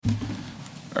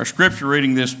Our scripture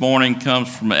reading this morning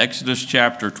comes from Exodus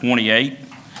chapter 28.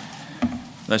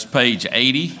 That's page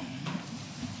 80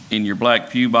 in your Black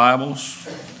Pew Bibles.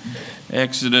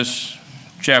 Exodus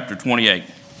chapter 28.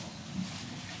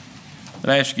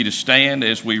 I ask you to stand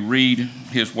as we read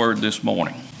his word this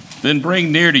morning. Then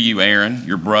bring near to you Aaron,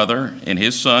 your brother, and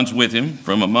his sons with him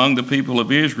from among the people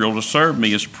of Israel to serve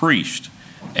me as priest.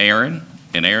 Aaron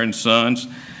and Aaron's sons,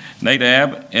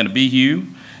 Nadab and Abihu,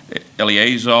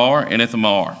 Eleazar and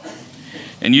Ithamar.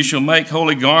 And you shall make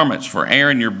holy garments for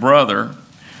Aaron your brother,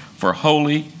 for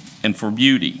holy and for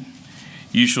beauty.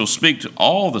 You shall speak to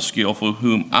all the skillful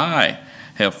whom I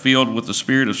have filled with the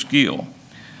spirit of skill,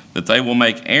 that they will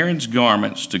make Aaron's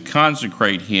garments to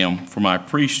consecrate him for my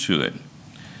priesthood.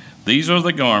 These are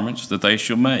the garments that they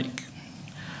shall make: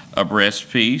 a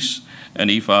breastpiece, an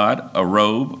ephod, a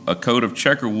robe, a coat of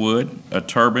checkered wood, a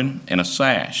turban, and a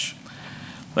sash.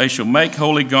 They shall make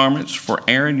holy garments for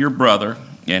Aaron your brother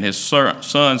and his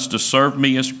sons to serve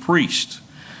me as priests.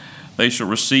 They shall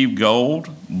receive gold,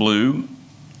 blue,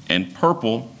 and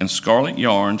purple, and scarlet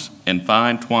yarns, and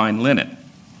fine twined linen.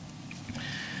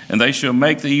 And they shall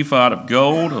make the ephod of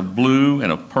gold, of blue,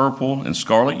 and of purple, and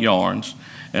scarlet yarns,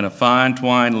 and of fine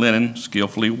twined linen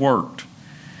skillfully worked.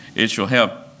 It shall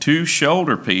have 2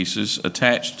 shoulder pieces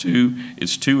attached to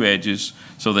its 2 edges,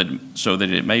 so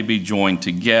that it may be joined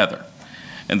together.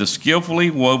 And the skillfully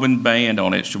woven band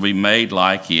on it shall be made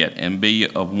like it, and be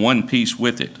of one piece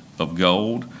with it, of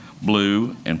gold,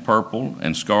 blue, and purple,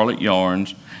 and scarlet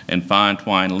yarns, and fine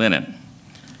twined linen.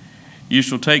 You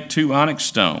shall take 2 onyx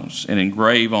stones, and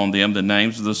engrave on them the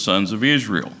names of the sons of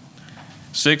Israel,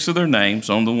 6 of their names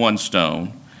on the one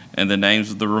stone, and the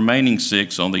names of the remaining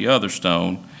 6 on the other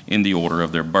stone, in the order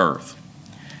of their birth.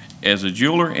 As a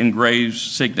jeweler engraves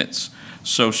signets,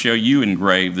 so shall you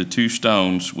engrave the 2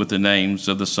 stones with the names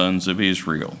of the sons of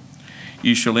Israel.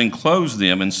 You shall enclose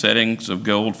them in settings of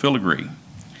gold filigree,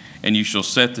 and you shall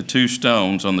set the 2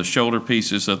 stones on the shoulder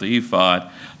pieces of the ephod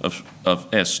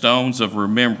as stones of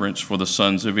remembrance for the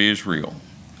sons of Israel.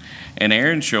 And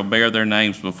Aaron shall bear their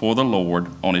names before the Lord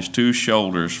on his 2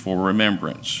 shoulders for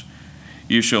remembrance.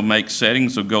 You shall make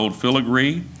settings of gold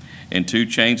filigree and 2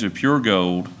 chains of pure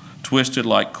gold, twisted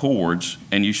like cords,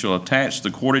 and you shall attach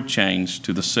the corded chains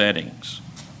to the settings.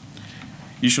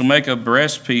 You shall make a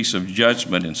breastpiece of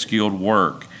judgment and skilled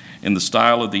work. In the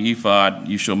style of the ephod,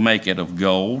 you shall make it of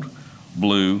gold,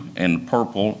 blue, and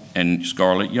purple, and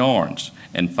scarlet yarns,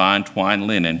 and fine twined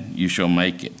linen you shall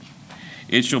make it.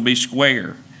 It shall be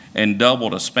square, and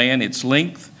doubled, a span its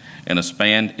length, and a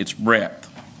span its breadth.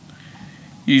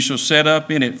 You shall set up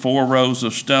in it 4 rows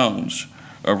of stones.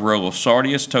 A row of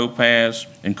sardius, topaz,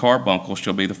 and carbuncle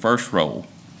shall be the first row,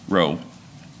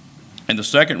 and the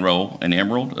second row an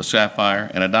emerald, a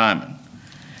sapphire, and a diamond,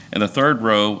 and the third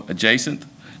row a jacinth,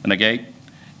 an agate,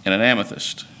 and an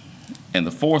amethyst, and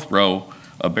the 4th row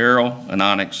a beryl, an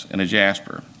onyx, and a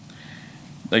jasper.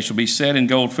 They shall be set in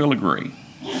gold filigree,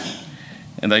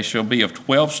 and they shall be of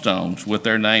 12 stones with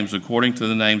their names according to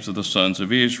the names of the sons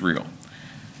of Israel.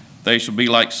 They shall be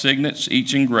like signets,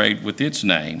 each engraved with its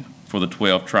name, for the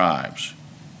 12 tribes.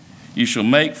 You shall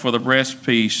make for the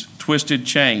breastpiece twisted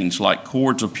chains like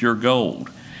cords of pure gold,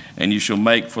 and you shall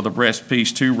make for the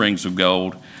breastpiece 2 rings of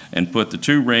gold, and put the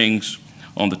 2 rings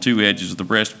on the 2 edges of the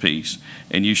breastpiece,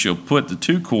 and you shall put the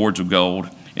 2 cords of gold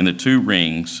in the 2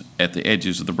 rings at the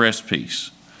edges of the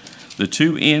breastpiece. The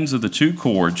 2 ends of the 2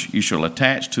 cords you shall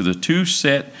attach to the 2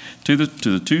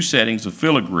 settings of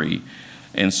filigree,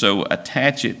 and so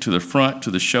attach it to the front to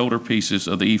the shoulder pieces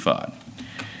of the ephod.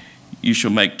 You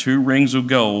shall make 2 rings of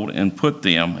gold and put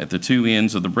them at the 2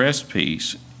 ends of the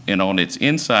breastpiece and on its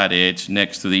inside edge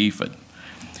next to the ephod.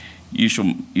 You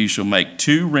shall make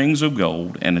 2 rings of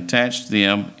gold and attach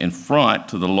them in front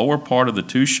to the lower part of the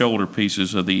 2 shoulder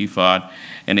pieces of the ephod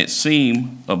and its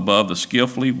seam above the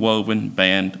skillfully woven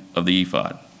band of the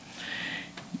ephod.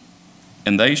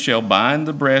 And they shall bind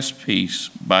the breastpiece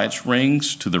by its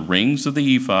rings to the rings of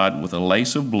the ephod with a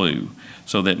lace of blue,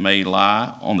 so that it may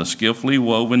lie on the skillfully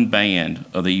woven band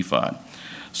of the ephod,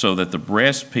 so that the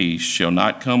breastpiece shall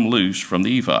not come loose from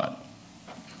the ephod.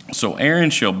 So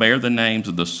Aaron shall bear the names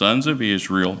of the sons of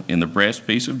Israel in the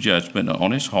breastpiece of judgment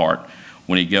on his heart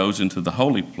when he goes into the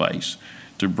holy place,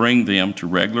 to bring them to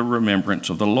regular remembrance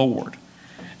of the Lord.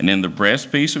 And in the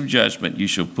breastpiece of judgment you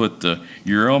shall put the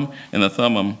Urim and the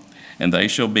Thummim, and they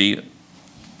shall be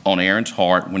on Aaron's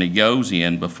heart when he goes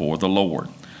in before the Lord.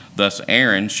 Thus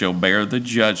Aaron shall bear the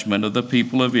judgment of the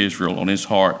people of Israel on his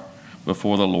heart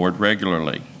before the Lord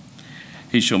regularly.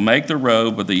 He shall make the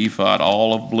robe of the ephod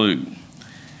all of blue.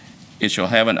 It shall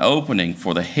have an opening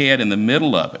for the head in the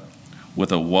middle of it,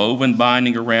 with a woven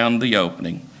binding around the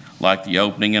opening, like the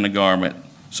opening in a garment,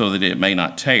 so that it may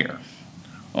not tear.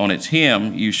 On its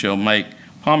hem you shall make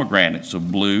pomegranates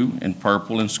of blue and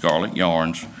purple and scarlet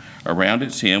yarns around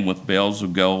its hem, with bells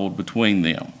of gold between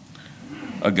them.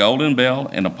 A golden bell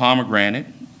and a pomegranate,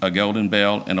 a golden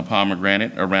bell and a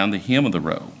pomegranate around the hem of the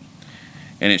robe.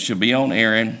 And it shall be on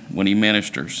Aaron when he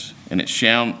ministers, and its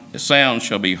sound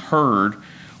shall be heard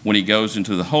when he goes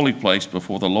into the holy place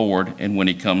before the Lord, and when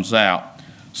he comes out,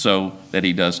 so that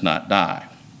he does not die.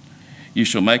 You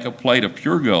shall make a plate of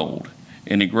pure gold,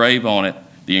 and engrave on it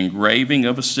the engraving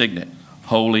of a signet,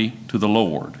 holy to the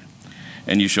Lord.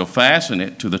 And you shall fasten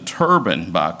it to the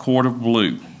turban by a cord of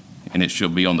blue, and it shall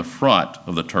be on the front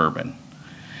of the turban.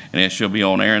 And it shall be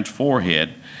on Aaron's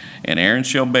forehead, and Aaron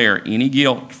shall bear any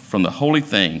guilt from the holy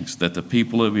things that the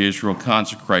people of Israel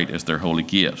consecrate as their holy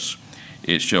gifts.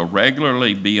 It shall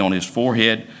regularly be on his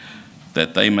forehead,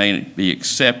 that they may be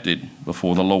accepted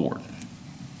before the Lord.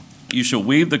 You shall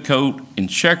weave the coat in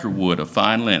checker wood of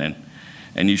fine linen,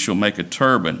 and you shall make a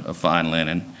turban of fine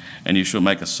linen, and you shall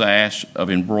make a sash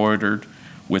embroidered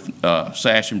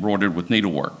with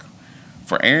needlework.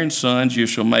 For Aaron's sons you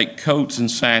shall make coats and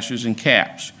sashes and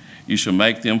caps. You shall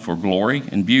make them for glory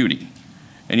and beauty.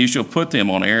 And you shall put them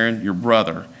on Aaron your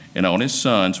brother and on his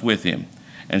sons with him,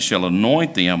 and shall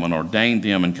anoint them and ordain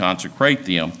them and consecrate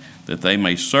them, that they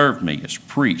may serve me as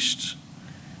priests.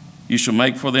 You shall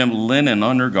make for them linen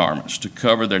undergarments to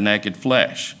cover their naked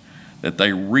flesh, that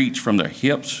they reach from their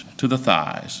hips to the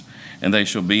thighs. And they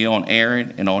shall be on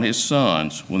Aaron and on his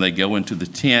sons when they go into the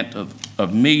tent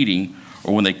of meeting,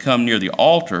 or when they come near the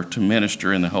altar to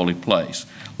minister in the holy place,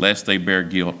 lest they bear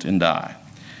guilt and die.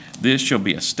 This shall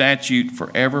be a statute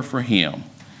forever for him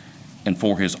and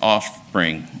for his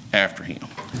offspring after him.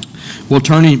 Well,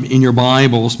 turning in your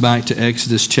Bibles back to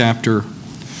Exodus chapter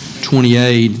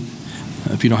 28.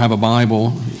 If you don't have a Bible,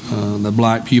 the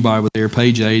Black Pew Bible there,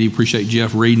 page 80. Appreciate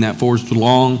Jeff reading that for us. It's a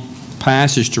long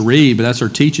passage to read, but that's our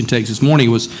teaching text this morning.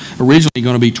 It was originally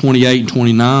going to be 28 and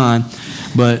 29,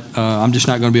 but I'm just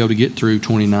not going to be able to get through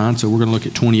 29, so we're going to look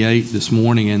at 28 this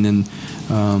morning, and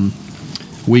then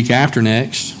week after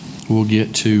next, we'll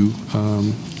get to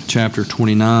chapter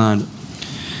 29.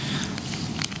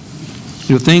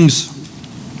 You know, things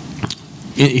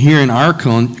here in our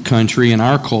country and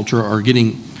our culture are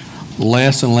getting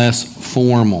less and less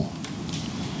formal.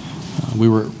 We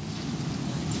were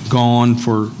gone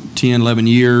for 10, 11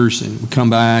 years, and we come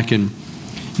back and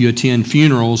you attend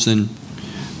funerals and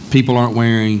people aren't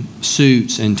wearing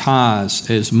suits and ties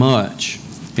as much.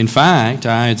 In fact,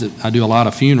 I do a lot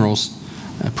of funerals.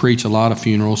 I preach a lot of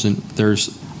funerals, and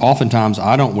there's oftentimes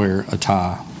I don't wear a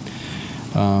tie.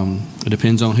 It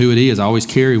depends on who it is. I always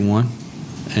carry one,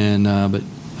 but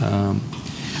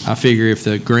I figure if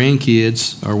the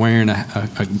grandkids are wearing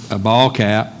a ball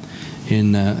cap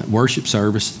in worship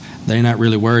service, they're not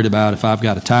really worried about if I've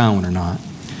got a tie on or not.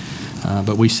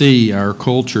 But we see our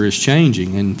culture is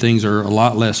changing, and things are a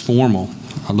lot less formal.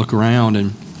 I look around,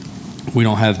 and we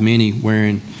don't have many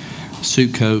wearing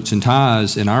suit coats and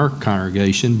ties in our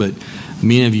congregation, but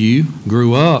many of you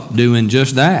grew up doing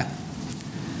just that.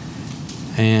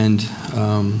 And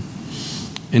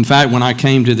in fact, when I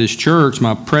came to this church,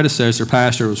 my predecessor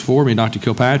pastor was for me, Dr.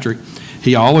 Kilpatrick.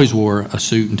 He always wore a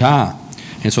suit and tie.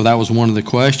 And so that was one of the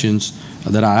questions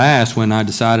that I asked when I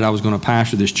decided I was going to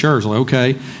pastor this church. Like,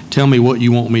 okay, tell me what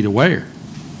you want me to wear.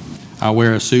 I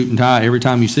wear a suit and tie every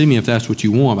time you see me if that's what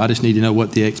you want. I just need to know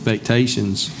what the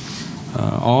expectations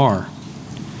are.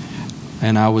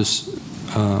 And I was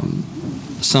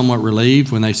somewhat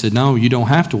relieved when they said, no, you don't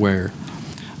have to wear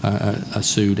a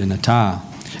suit and a tie.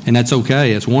 And that's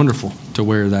okay. It's wonderful to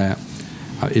wear that.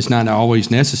 It's not always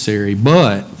necessary,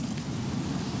 but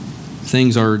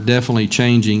things are definitely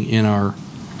changing in our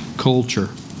culture.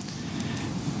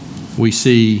 We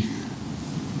see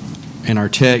in our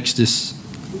text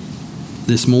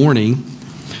this morning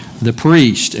the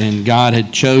priest, and God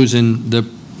had chosen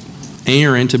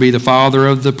Aaron to be the father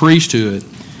of the priesthood.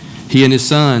 He and his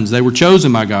sons, they were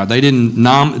chosen by God. They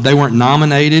weren't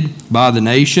nominated by the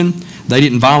nation. They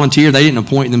didn't volunteer. They didn't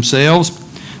appoint themselves.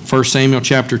 1 Samuel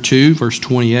chapter 2, verse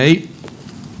 28.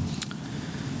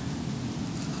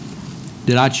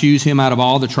 Did I choose him out of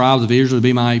all the tribes of Israel to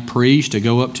be my priest, to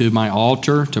go up to my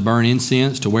altar, to burn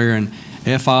incense, to wear an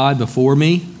ephod before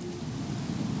me?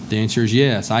 The answer is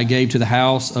yes. I gave to the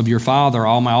house of your father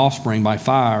all my offspring by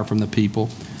fire from the people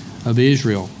of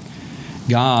Israel.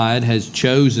 God has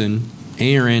chosen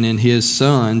Aaron and his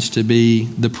sons to be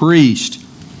the priest.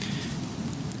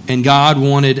 And God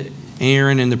wanted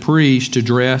Aaron and the priest to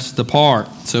dress the part.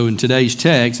 So in today's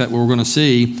text, that we're going to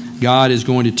see, God is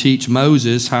going to teach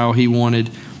Moses how he wanted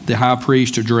the high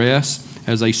priest to dress.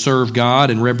 as they served God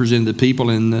and represented the people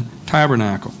in the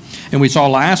tabernacle. And we saw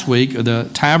last week the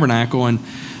tabernacle, and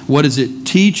what does it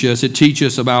teach us? It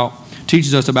teaches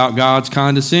us about God's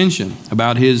condescension,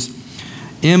 about his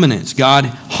immanence. God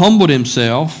humbled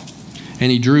himself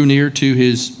and he drew near to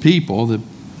his people, the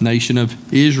nation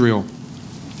of Israel.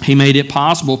 He made it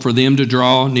possible for them to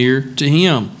draw near to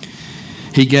him.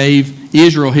 He gave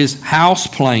Israel his house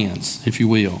plans, if you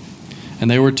will. And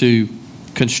they were to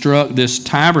construct this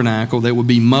tabernacle that would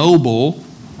be mobile,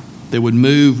 that would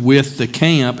move with the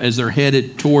camp as they're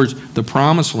headed towards the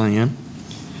promised land.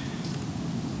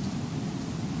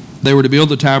 They were to build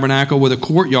the tabernacle with a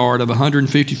courtyard of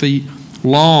 150 feet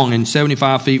long and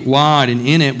 75 feet wide, and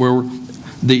in it were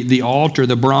the altar,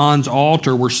 the bronze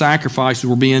altar where sacrifices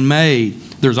were being made.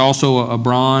 There's also a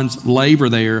bronze laver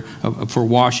there for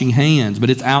washing hands, but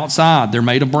it's outside. They're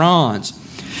made of bronze.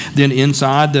 Then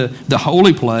inside the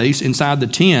holy place, inside the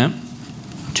tent,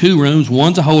 2 rooms.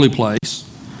 One's a holy place,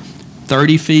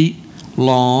 30 feet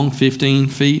long, 15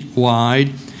 feet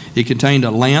wide. It contained a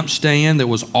lampstand that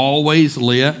was always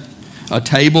lit, a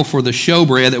table for the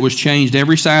showbread that was changed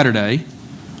every Saturday.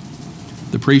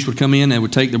 The priest would come in, they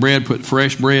would take the bread, put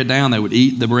fresh bread down. They would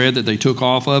eat the bread that they took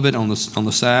off of it on the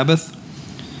Sabbath.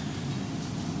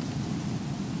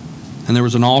 And there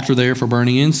was an altar there for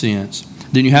burning incense.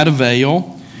 Then you had a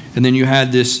veil, and then you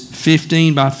had this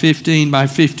 15 by 15 by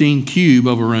 15 cube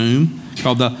of a room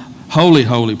called the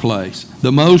Holy Place,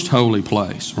 the most holy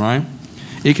place, right?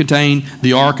 It contained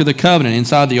the Ark of the Covenant.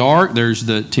 Inside the Ark, there's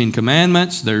the 10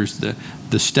 Commandments, there's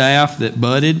the staff that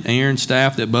budded, Aaron's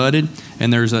staff that budded,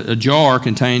 and there's a jar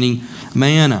containing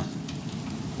manna.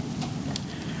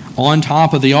 On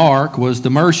top of the Ark was the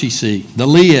mercy seat, the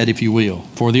lid, if you will,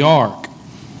 for the Ark.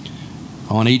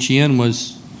 On each end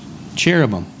was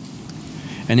cherubim.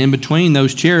 And in between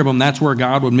those cherubim, that's where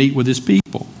God would meet with his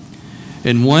people.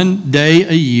 And one day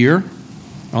a year,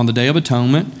 on the Day of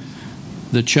Atonement,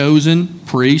 the chosen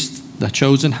priest, the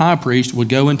chosen high priest, would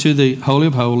go into the Holy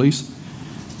of Holies,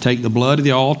 take the blood of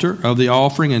the altar, of the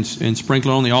offering, and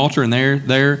sprinkle it on the altar, and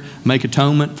there make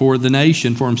atonement for the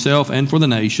nation, for himself and for the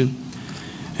nation,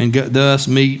 and thus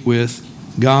meet with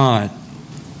God.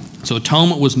 So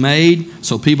atonement was made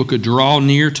so people could draw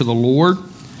near to the Lord,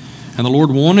 and the Lord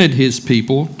wanted his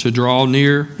people to draw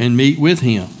near and meet with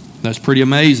him. That's pretty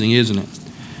amazing, isn't it?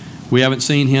 We haven't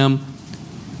seen him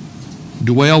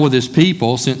dwell with his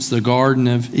people since the Garden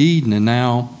of Eden, and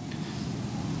now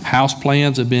house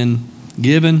plans have been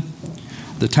given.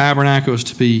 The tabernacle is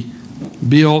to be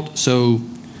built so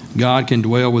God can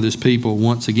dwell with his people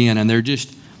once again, and they're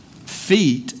just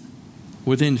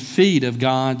within feet of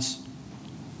God's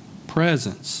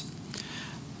presence.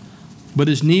 But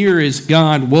as near as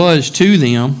God was to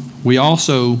them, we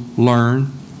also learn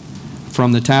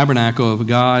from the tabernacle of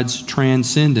God's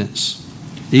transcendence.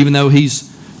 Even though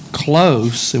he's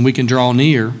close and we can draw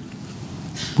near,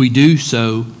 we do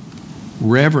so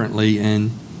reverently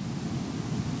and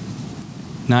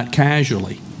not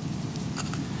casually.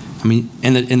 I mean,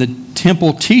 and the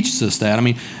temple teaches us that. I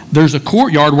mean, there's a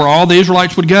courtyard where all the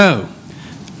Israelites would go,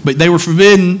 but they were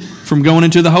forbidden from going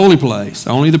into the holy place.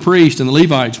 Only the priest and the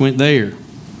Levites went there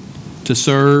to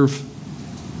serve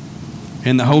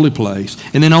in the holy place.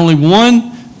 And then only one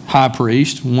high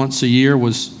priest once a year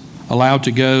was allowed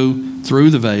to go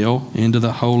through the veil into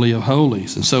the Holy of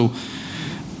Holies. And so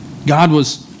God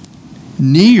was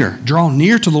drawn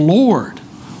near to the Lord.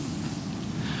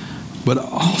 But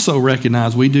also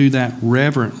recognize we do that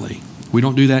reverently. We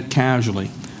don't do that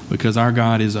casually, because our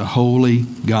God is a holy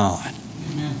God.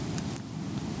 Amen.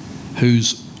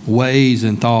 Whose ways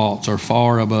and thoughts are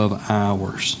far above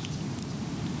ours.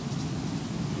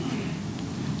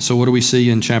 So what do we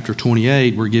see in chapter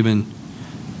 28? We're given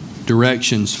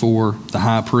directions for the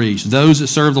high priest. Those that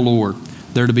serve the Lord,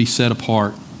 they're to be set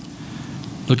apart.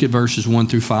 Look at verses 1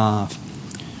 through 5.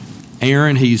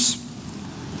 Aaron, he's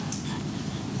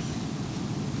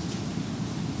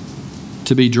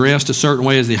to be dressed a certain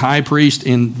way as the high priest.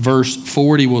 In verse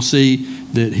 40, we'll see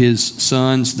that his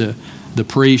sons, the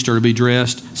priest, are to be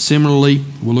dressed similarly.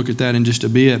 We'll look at that in just a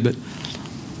bit. But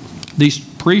these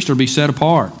priests are to be set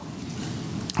apart.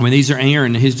 I mean, these are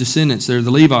Aaron and his descendants. They're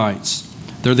the Levites.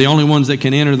 They're the only ones that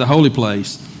can enter the holy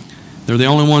place. They're the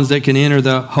only ones that can enter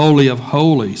the Holy of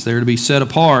Holies. They're to be set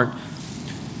apart,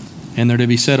 and they're to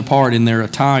be set apart in their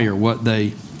attire, what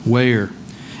they wear.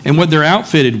 And what they're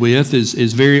outfitted with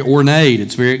is very ornate.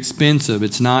 It's very expensive.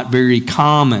 It's not very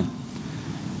common.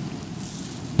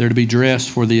 They're to be dressed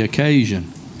for the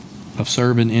occasion of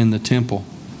serving in the temple,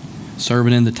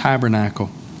 serving in the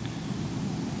tabernacle,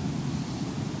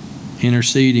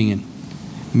 interceding and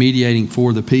mediating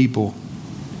for the people.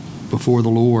 before the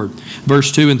Lord.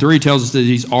 Verse 2 and 3 tells us that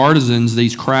these artisans,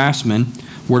 these craftsmen,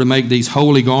 were to make these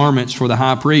holy garments for the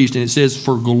high priest. And it says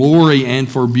for glory and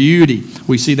for beauty.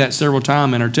 We see that several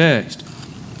times in our text.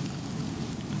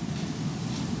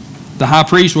 The high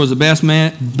priest was the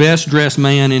best dressed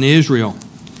man in Israel.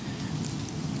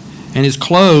 And his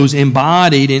clothes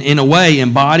embodied, in a way,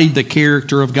 embodied the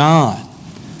character of God.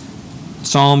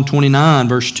 Psalm 29,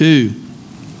 verse 2.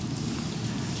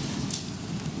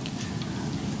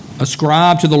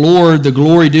 Ascribe to the Lord the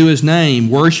glory due his name.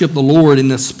 Worship the Lord in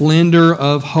the splendor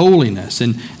of holiness.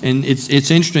 And it's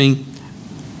interesting.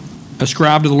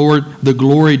 Ascribe to the Lord the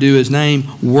glory due his name.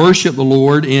 Worship the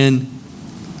Lord in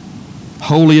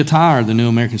holy attire, the New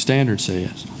American Standard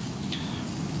says.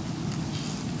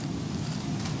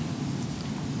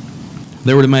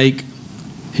 They were to make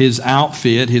his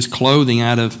outfit, his clothing,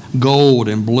 out of gold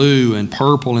and blue and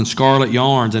purple and scarlet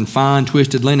yarns and fine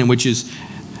twisted linen, which is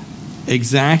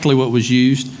exactly what was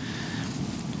used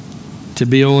to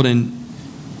build and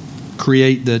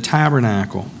create the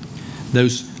tabernacle.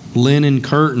 Those linen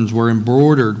curtains were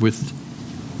embroidered with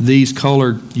these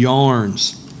colored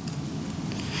yarns.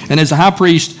 And as the high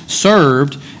priest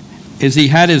served, as he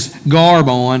had his garb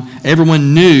on,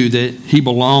 everyone knew that he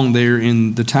belonged there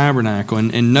in the tabernacle.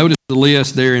 And notice the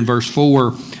list there in verse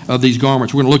 4 of these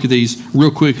garments. We're going to look at these real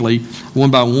quickly,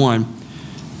 one by one.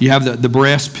 You have the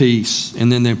breastpiece,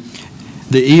 and then the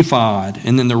ephod,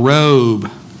 and then the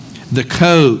robe, the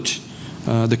coat.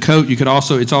 The coat,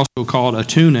 it's also called a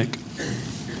tunic,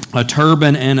 a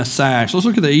turban, and a sash. Let's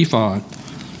look at the ephod.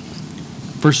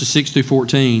 Verses 6 through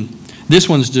 14. This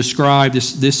one's described,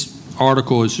 this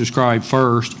article is described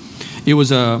first. It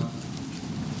was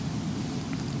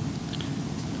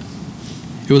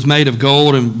made of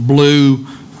gold and blue,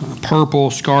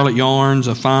 purple, scarlet yarns,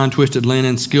 of fine twisted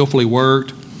linen, skillfully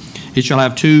worked. It shall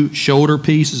have 2 shoulder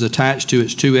pieces attached to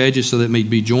its 2 edges so that it may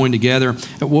be joined together.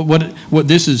 What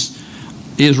this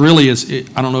is really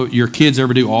I don't know, your kids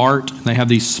ever do art? They have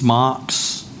these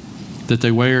smocks that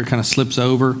they wear. It kind of slips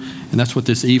over, and that's what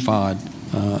this ephod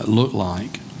looked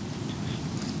like.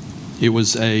 It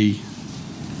was a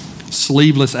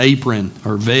sleeveless apron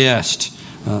or vest,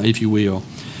 if you will.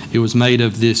 It was made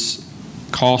of this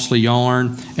costly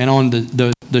yarn. And on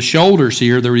the shoulders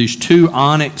here, there were these 2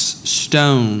 onyx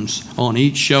stones on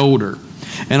each shoulder.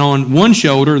 And on one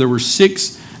shoulder, there were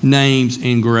 6 names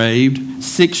engraved,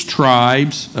 6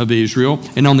 tribes of Israel.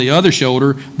 And on the other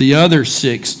shoulder, the other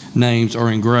 6 names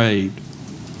are engraved.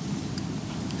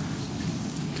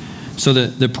 So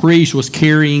the priest was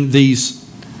carrying these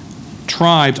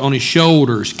tribes on his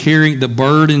shoulders, carrying the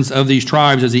burdens of these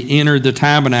tribes as he entered the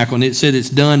tabernacle. And it said it's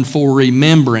done for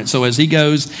remembrance. So as he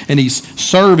goes and he's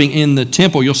serving in the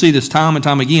temple, you'll see this time and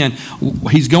time again,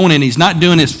 he's going in, he's not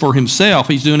doing this for himself,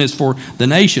 he's doing this for the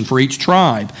nation, for each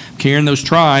tribe, carrying those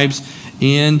tribes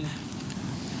in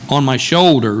on my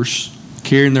shoulders,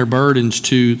 carrying their burdens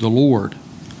to the Lord.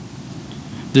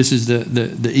 This is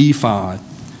the ephod.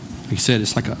 Like I said,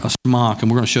 it's like a smock, and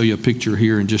we're going to show you a picture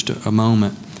here in just a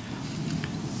moment.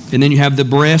 And then you have the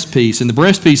breastpiece, and the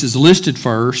breastpiece is listed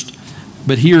first,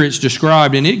 but here it's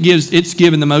described, and it's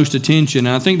given the most attention,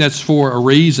 and I think that's for a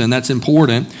reason. That's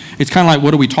important. It's kind of like,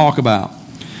 what do we talk about?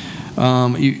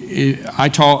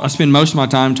 I spend most of my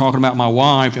time talking about my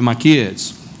wife and my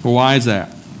kids. Well, why is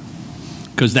that?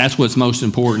 Because that's what's most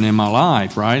important in my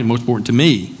life, right? And most important to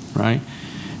me, right?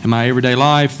 In my everyday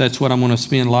life, that's what I'm going to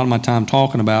spend a lot of my time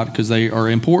talking about because they are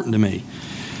important to me.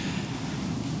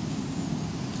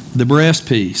 The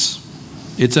breastpiece,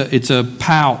 it's a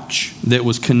pouch that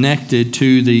was connected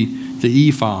to the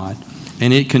ephod,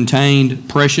 and it contained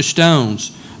precious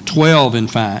stones, 12 in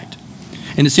fact.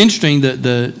 And it's interesting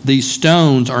that these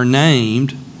stones are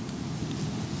named,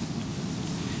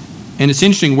 and it's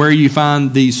interesting where you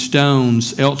find these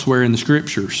stones elsewhere in the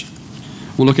Scriptures.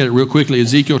 We'll look at it real quickly.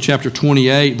 Ezekiel chapter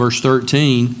 28, verse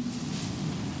 13.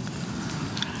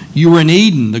 You were in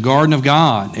Eden, the garden of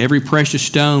God. Every precious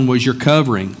stone was your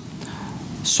covering.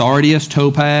 Sardius,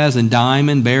 topaz, and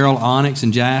diamond, beryl, onyx,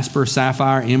 and jasper,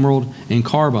 sapphire, emerald, and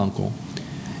carbuncle.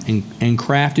 And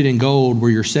crafted in gold were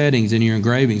your settings and your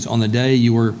engravings. On the day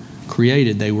you were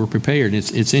created, they were prepared.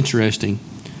 It's interesting.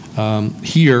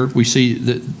 Here we see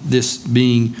that this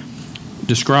being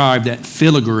described, that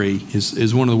filigree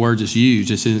is one of the words that's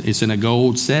used. It's in a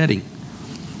gold setting.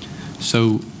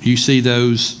 So you see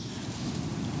those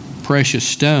precious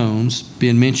stones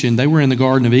being mentioned. They were in the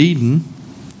Garden of Eden.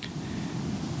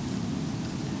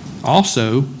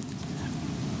 Also,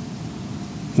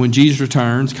 when Jesus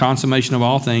returns, consummation of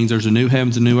all things, there's a new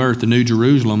heavens and new earth. The new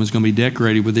Jerusalem is going to be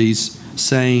decorated with these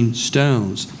same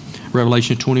stones.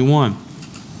 Revelation 21.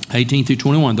 18 through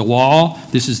 21. The wall,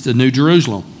 this is the New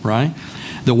Jerusalem, right?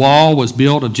 The wall was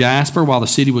built of jasper, while the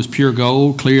city was pure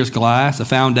gold, clear as glass. The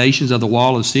foundations of the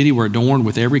wall of the city were adorned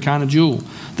with every kind of jewel.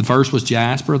 The first was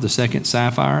jasper, the second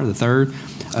sapphire, the third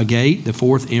agate, the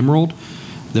fourth emerald,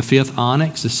 the fifth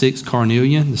onyx, the sixth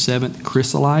carnelian, the seventh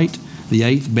chrysolite, the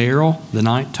eighth beryl, the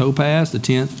ninth topaz, the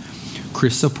 10th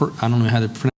I don't know how to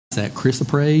pronounce that,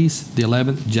 chrysoprase, the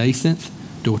 11th jacinth,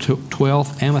 the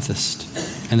 12th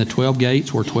amethyst. And the 12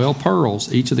 gates were 12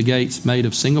 pearls, each of the gates made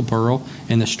of single pearl,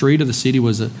 and the street of the city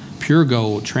was a pure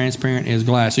gold, transparent as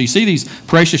glass. So you see these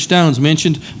precious stones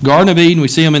mentioned. Garden of Eden, we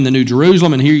see them in the New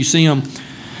Jerusalem, and here you see them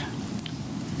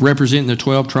representing the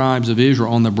 12 tribes of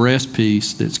Israel on the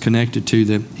breastpiece that's connected to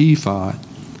the ephod.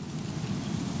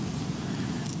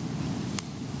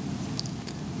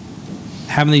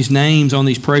 Having these names on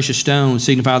these precious stones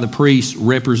signify the priests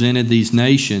represented these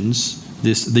nations,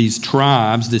 these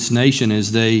tribes, this nation,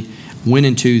 as they went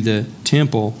into the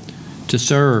temple to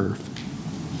serve.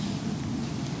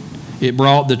 It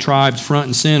brought the tribes front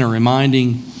and center,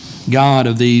 reminding God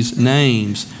of these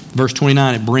names. Verse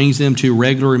 29, it brings them to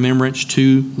regular remembrance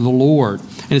to the Lord.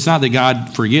 And it's not that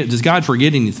God forgets. Does God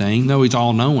forget anything? No, He's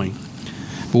all-knowing.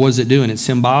 But what is it doing? It's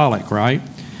symbolic, right?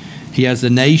 He has the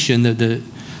nation,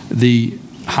 the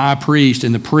high priest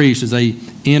and the priest as they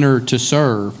enter to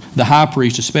serve. The high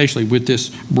priest, especially with this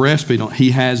breastplate on,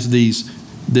 he has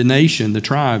the nation, the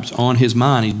tribes on his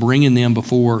mind. He's bringing them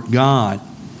before God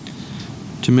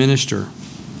to minister.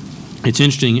 It's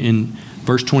interesting in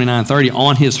verse 29-30,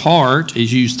 on his heart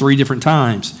is used 3 different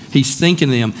times. He's thinking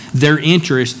of them, their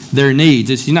interests, their needs.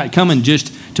 He's not coming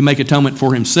just to make atonement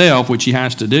for himself, which he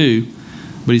has to do,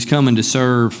 but he's coming to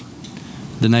serve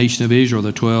the nation of Israel,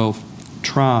 the 12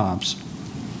 tribes.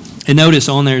 And notice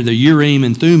on there, the Urim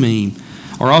and Thummim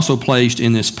are also placed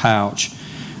in this pouch.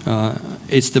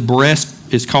 It's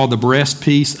called the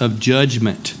breastpiece of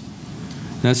judgment.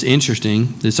 That's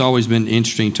interesting. It's always been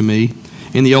interesting to me.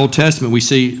 In the Old Testament, we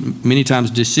see many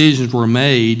times decisions were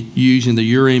made using the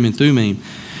Urim and Thummim.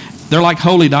 They're like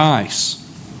holy dice.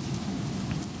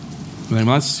 I mean,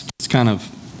 that's kind of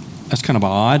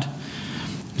odd.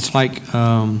 It's like,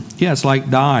 it's like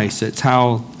dice. It's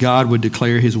how God would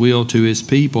declare His will to His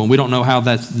people. And we don't know how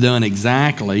that's done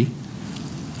exactly.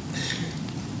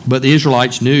 But the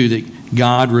Israelites knew that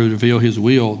God would reveal His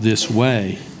will this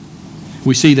way.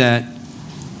 We see that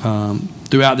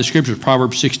throughout the Scriptures.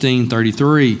 Proverbs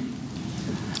 16:33.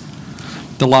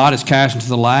 The lot is cast into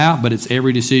the lap, but it's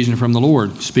every decision from the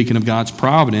Lord. Speaking of God's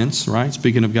providence, right?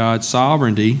 Speaking of God's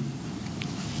sovereignty.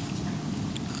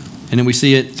 And then we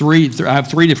see it I have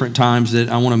 3 different times that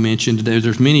I want to mention today.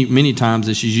 There's many times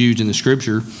this is used in the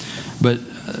Scripture, but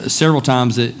several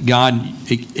times that God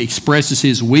expresses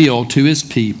His will to His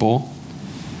people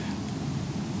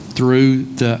through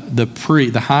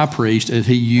the high priest as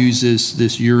he uses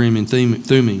this Urim and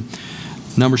Thummim.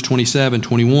 Numbers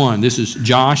 27:21. This is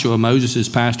Joshua. Moses has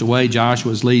passed away.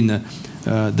 Joshua is leading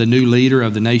the new leader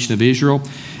of the nation of Israel.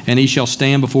 And he shall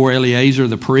stand before Eleazar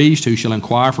the priest, who shall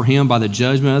inquire for him by the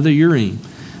judgment of the Urim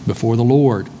before the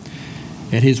Lord.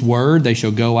 At his word they shall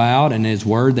go out, and at his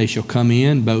word they shall come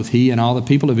in, both he and all the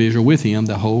people of Israel with him,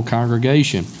 the whole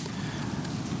congregation.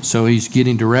 So he's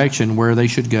getting direction where they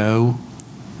should go.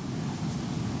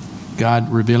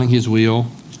 God revealing His will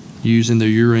using the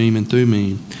Urim and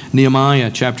Thummim.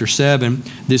 Nehemiah chapter 7.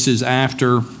 This is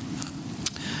after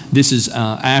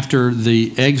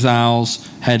the exiles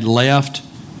had left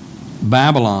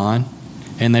Babylon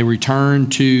and they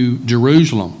returned to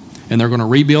Jerusalem. And they're going to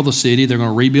rebuild the city. They're going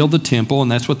to rebuild the temple,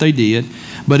 and that's what they did.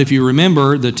 But if you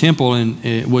remember, the temple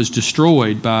was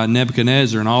destroyed by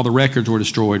Nebuchadnezzar, and all the records were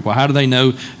destroyed. Well, how do they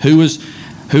know who was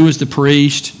the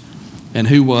priest and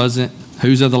who wasn't?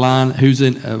 Who's of the line? Who's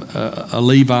a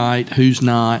Levite? Who's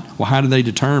not? Well, how do they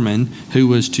determine who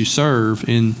was to serve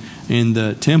in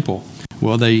the temple?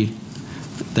 Well, they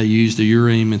used the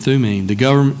Urim and Thummim. The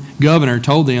governor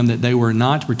told them that they were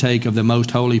not to partake of the most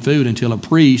holy food until a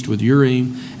priest with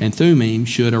Urim and Thummim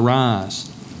should arise.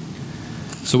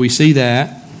 So we see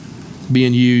that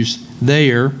being used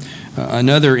there.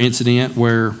 Another incident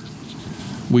where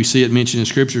we see it mentioned in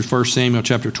Scripture, 1 Samuel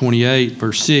chapter 28,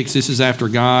 verse 6. This is after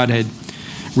God had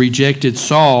rejected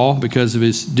Saul because of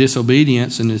his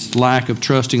disobedience and his lack of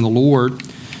trusting the Lord.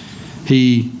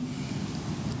 He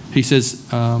says,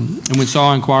 and when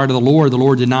Saul inquired of the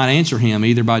Lord did not answer him,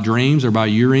 either by dreams or by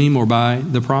Urim or by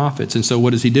the prophets. And so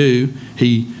what does he do?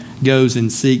 He goes and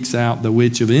seeks out the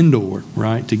witch of Endor,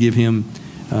 right, to give him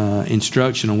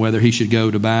instruction on whether he should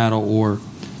go to battle or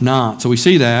not. So we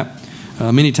see that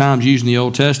many times used in the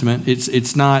Old Testament.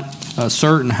 It's not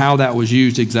certain how that was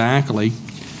used exactly.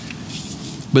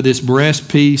 but this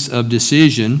breastpiece of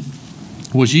decision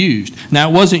was used. Now,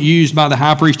 it wasn't used by the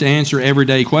high priest to answer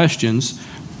everyday questions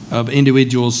of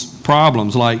individuals'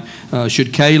 problems, like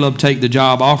should Caleb take the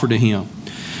job offered to him?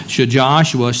 Should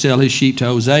Joshua sell his sheep to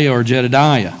Hosea or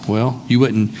Jedediah? Well, you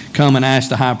wouldn't come and ask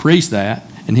the high priest that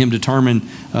and him determine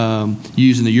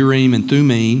using the Urim and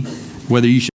Thummim whether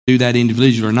you should do that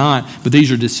individually or not. But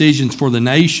these are decisions for the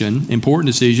nation, important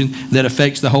decisions that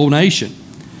affects the whole nation.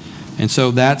 And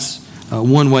so that's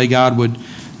one way God would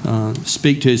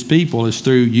speak to his people, is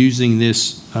through using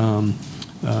this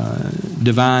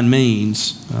divine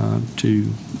means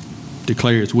to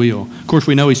declare his will. Of course,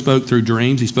 we know he spoke through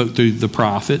dreams. He spoke through the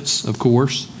prophets, of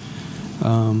course.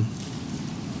 But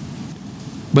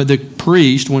the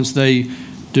priest, once they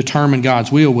determined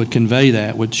God's will, would convey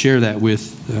that, would share that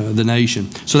with the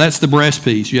nation. So that's the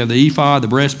breastpiece. You have the ephod, the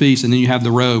breastpiece, and then you have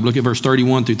the robe. Look at verse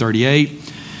 31 through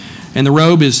 38. And the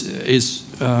robe is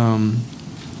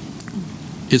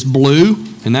blue,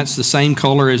 and that's the same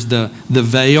color as the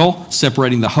veil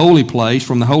separating the holy place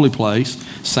from the holy place.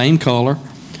 Same color.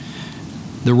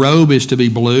 The robe is to be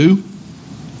blue.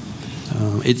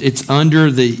 It's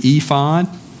under the ephod,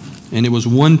 and it was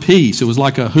one piece. It was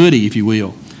like a hoodie, if you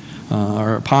will,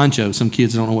 or a poncho. Some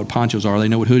kids don't know what ponchos are. They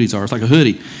know what hoodies are. It's like a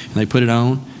hoodie, and they put it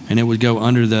on, and it would go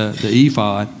under the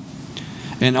ephod.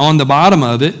 And on the bottom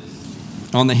of it,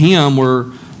 on the hem,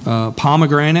 were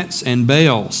pomegranates and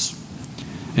bells.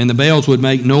 And the bells would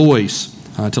make noise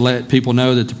to let people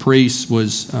know that the priest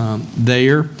was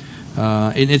there.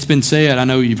 And it's been said, I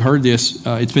know you've heard this,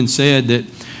 it's been said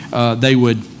that they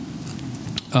would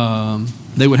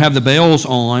have the bells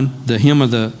on the hem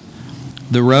of the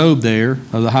robe there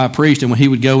of the high priest, and when he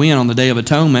would go in on the Day of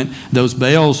Atonement, those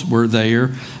bells were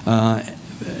there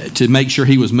to make sure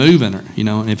he was moving.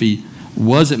 And if he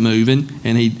wasn't moving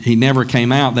and he never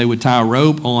came out, they would tie a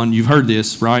rope on. You've heard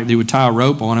this, right? They would tie a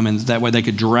rope on him, and that way they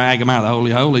could drag him out of the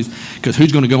Holy Holies, because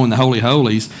who's going to go in the Holy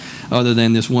Holies other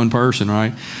than this one person,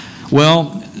 right?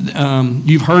 Well,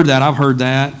 you've heard that. I've heard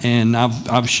that, and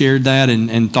I've shared that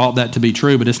and thought that to be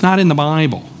true, but it's not in the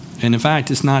Bible. And in fact,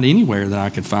 it's not anywhere that I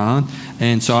could find.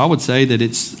 And so I would say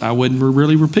that I wouldn't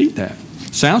really repeat that.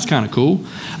 Sounds kind of cool,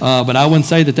 but I wouldn't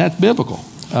say that that's biblical.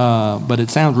 But it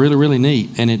sounds really, really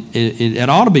neat. And it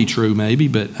ought to be true maybe,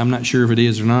 but I'm not sure if it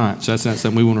is or not. So that's not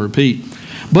something we want to repeat.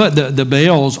 But the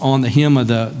bells on the hem of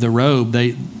the robe,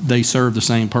 they serve the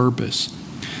same purpose.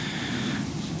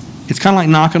 It's kind of like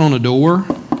knocking on a door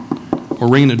or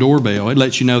ringing a doorbell. It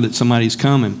lets you know that somebody's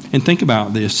coming. And think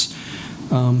about this.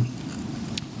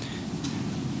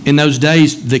 In those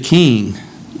days, the king,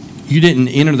 you didn't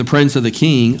enter the presence of the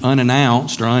king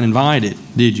unannounced or uninvited,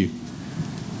 did you?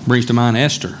 Brings to mind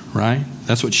Esther, right?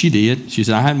 That's what she did. She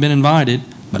said, I haven't been invited,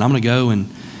 but I'm going to go and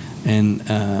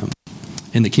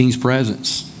in the king's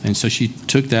presence. And so she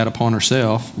took that upon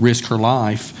herself, risked her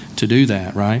life to do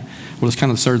that, right? Well, it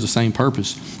kind of serves the same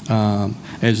purpose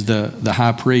as the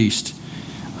high priest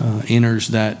enters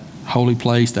that holy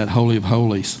place, that holy of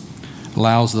holies,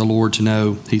 allows the Lord to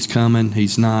know he's coming,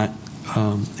 he's not,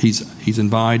 he's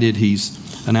invited,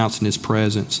 he's announcing his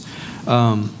presence.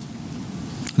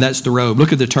 That's the robe.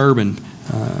 Look at the turban,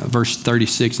 verse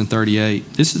 36 and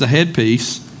 38. This is the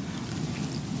headpiece.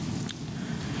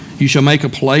 You shall make a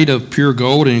plate of pure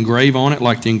gold and engrave on it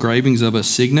like the engravings of a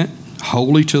signet,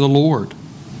 holy to the Lord.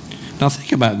 Now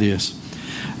think about this.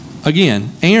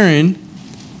 Again, Aaron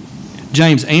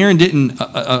didn't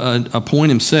appoint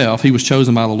himself. He was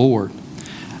chosen by the Lord.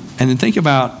 And then think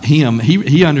about him.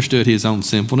 He understood his own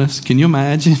sinfulness. Can you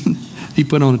imagine? He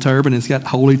put on a turban and it's got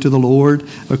holy to the Lord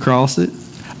across it.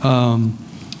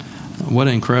 What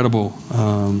an incredible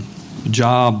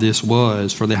job this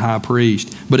was for the high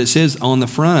priest. But it says on the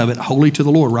front of it, holy to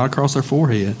the Lord, right across their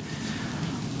forehead.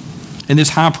 And this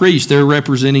high priest, they're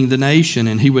representing the nation,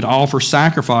 and he would offer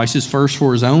sacrifices first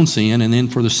for his own sin and then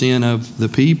for the sin of the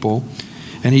people.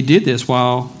 And he did this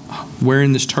while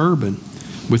wearing this turban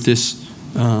with this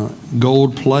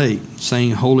gold plate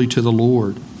saying holy to the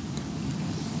Lord.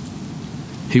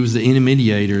 He was the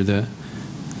intermediator,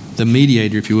 the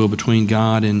mediator, if you will, between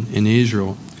God and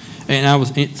Israel. And I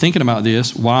was thinking about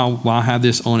this, why have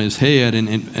this on his head?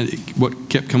 And what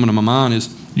kept coming to my mind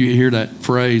is, you hear that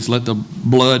phrase, let the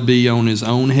blood be on his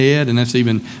own head. And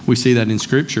we see that in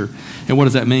Scripture. And what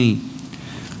does that mean?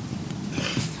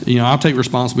 I'll take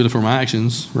responsibility for my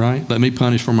actions, right? Let me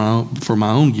punish for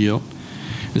my own guilt.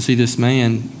 And see this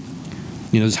man,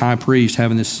 this high priest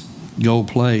having this gold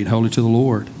plate, holy to the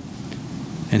Lord.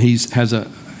 And he has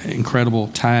an incredible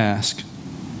task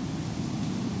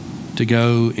to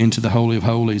go into the Holy of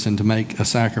Holies and to make a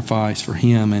sacrifice for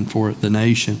him and for the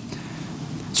nation.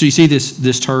 So you see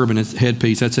this turban, it's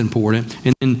headpiece, that's important.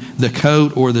 And then the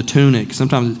coat or the tunic.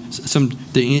 Sometimes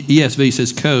the ESV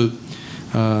says coat.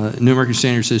 New American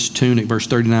Standard says tunic, verse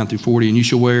 39 through 40. And you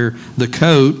shall wear the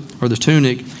coat or the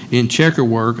tunic in checker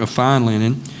work of fine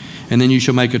linen. And then you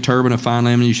shall make a turban of fine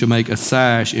linen. You shall make a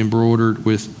sash embroidered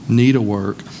with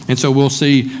needlework. And so we'll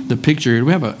see the picture. Do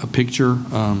we have a picture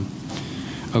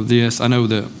of this? I know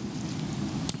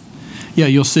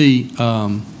you'll see.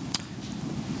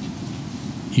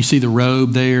 You see the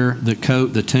robe there, the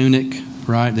coat, the tunic,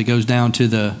 right? That goes down to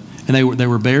and they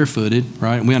were barefooted,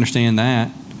 right? And we understand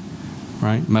that,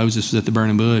 right? Moses was at the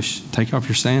burning bush. Take off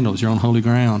your sandals. You're on holy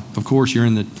ground. Of course, you're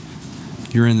in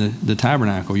the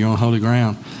tabernacle. You're on holy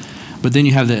ground. But then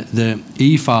you have the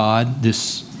ephod,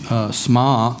 this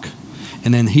smock,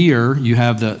 and then here you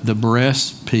have the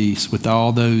breast piece with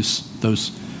all those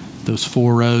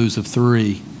 4 rows of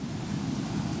 3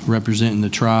 representing the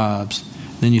tribes.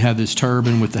 Then you have this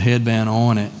turban with the headband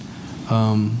on it.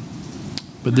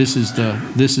 But this is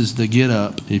the get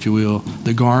up, if you will,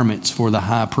 the garments for the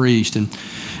high priest. And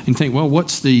think, well,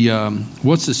 what's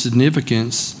the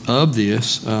significance of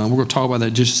this? We're going to talk about that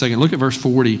in just a second. Look at verse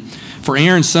 40. For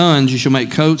Aaron's sons you shall make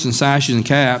coats and sashes and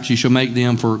caps. You shall make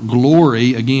them for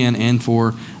glory, again, and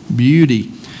for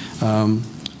beauty.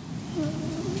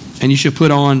 And you shall put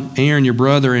on Aaron your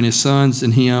brother and his sons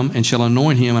and him, and shall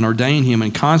anoint him and ordain him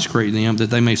and consecrate them,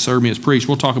 that they may serve me as priests.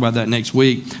 We'll talk about that next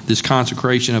week, this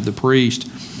consecration of the priest.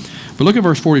 But look at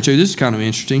verse 42. This is kind of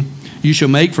interesting. You shall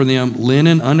make for them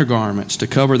linen undergarments to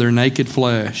cover their naked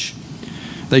flesh.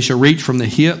 They shall reach from the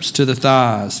hips to the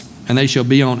thighs, and they shall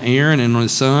be on Aaron and on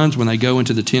his sons when they go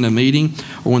into the tent of meeting,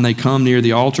 or when they come near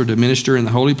the altar to minister in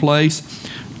the holy place.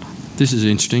 This is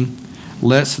interesting.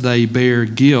 Lest they bear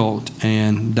guilt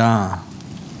and die.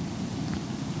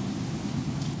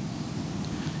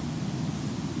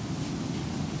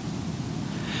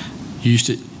 You used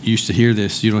to hear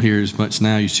this. You don't hear it as much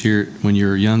now. You used to hear it when you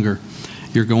were younger.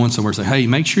 You're going somewhere, say, hey,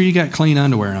 make sure you got clean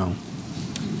underwear on.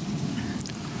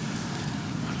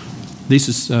 This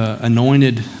is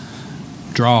anointed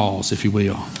draws, if you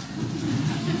will.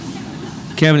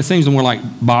 Kevin, it seems more like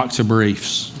boxer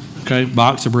briefs. Okay,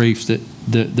 boxer briefs that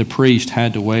the priest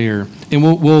had to wear, and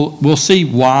we'll see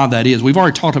why that is. We've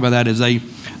already talked about that as they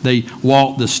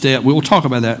walk the step. We'll talk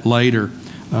about that later.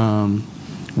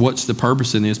 What's the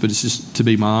purpose in this? But it's just to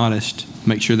be modest.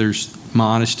 Make sure there's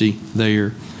modesty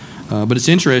there. But it's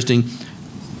interesting.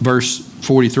 Verse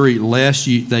 43: lest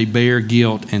they bear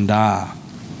guilt and die.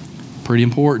 Pretty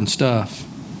important stuff.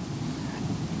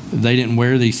 They didn't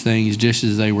wear these things just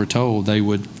as they were told. They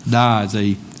would die as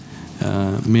they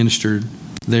ministered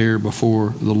there before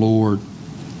the Lord.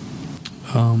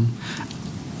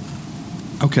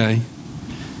 Okay.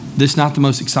 This is not the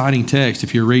most exciting text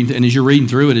if you're reading, and as you're reading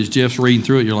through it, as Jeff's reading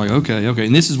through it, you're like, okay.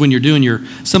 And this is when you're doing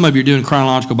some of you are doing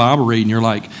chronological Bible reading, you're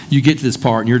like, you get to this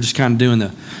part and you're just kind of doing the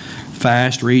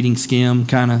fast reading skim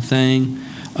kind of thing.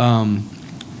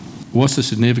 What's the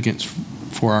significance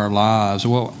for our lives?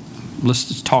 Well, let's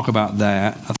just talk about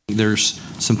that. I think there's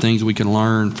some things we can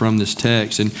learn from this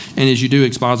text. And as you do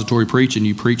expository preaching,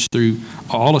 you preach through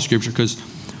all of Scripture because,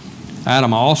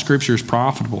 Adam, all Scripture is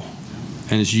profitable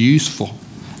and is useful.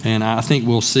 And I think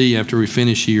we'll see after we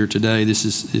finish here today, this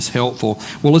is helpful.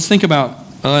 Well, let's think about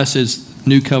us as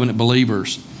New Covenant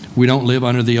believers. We don't live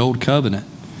under the Old Covenant,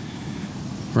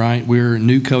 right? We're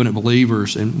New Covenant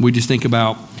believers, and we just think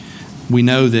about, we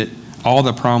know that all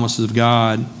the promises of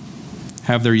God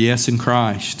have their yes in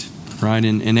Christ, right?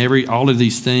 And all of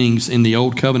these things in the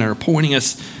Old Covenant are pointing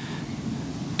us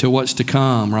to what's to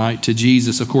come, right? To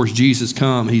Jesus. Of course, Jesus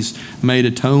come. He's made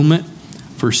atonement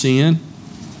for sin.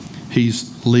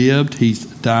 He's lived. He's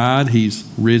died.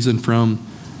 He's risen from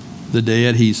the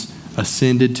dead. He's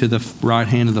ascended to the right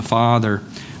hand of the Father,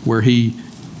 where he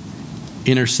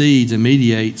intercedes and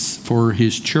mediates for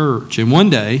his church. And one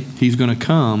day, he's going to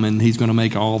come and he's going to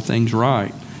make all things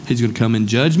right. He's going to come in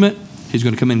judgment. He's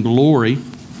going to come in glory.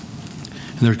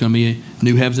 And there's going to be a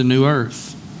new heavens and new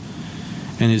earth.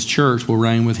 And his church will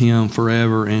reign with him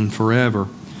forever and forever.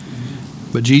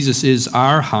 But Jesus is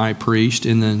our high priest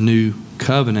in the new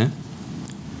covenant.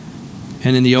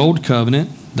 And in the old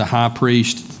covenant, the high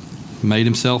priest made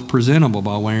himself presentable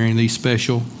by wearing these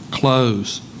special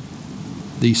clothes,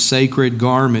 these sacred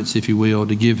garments, if you will,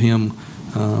 to give him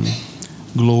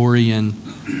glory and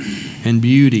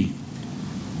beauty.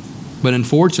 But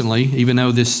unfortunately, even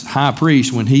though this high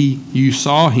priest, when you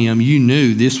saw him, you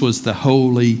knew this was the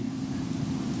holy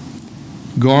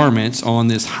garments on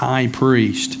this high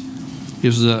priest. It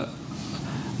was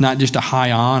not just a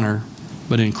high honor,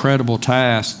 but an incredible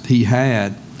task he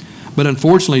had. But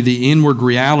unfortunately, the inward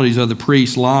realities of the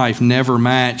priest's life never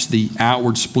matched the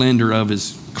outward splendor of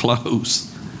his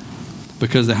clothes,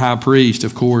 because the high priest,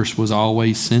 of course, was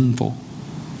always sinful.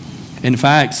 In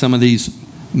fact, some of these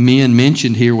men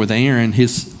mentioned here with Aaron,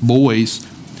 his boys,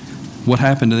 what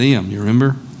happened to them? You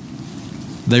remember?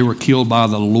 They were killed by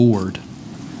the Lord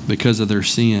because of their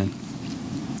sin.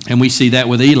 And we see that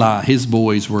with Eli. His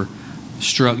boys were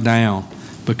struck down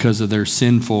because of their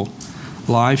sinful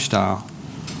lifestyle.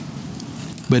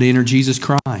 But enter Jesus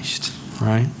Christ,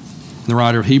 right? The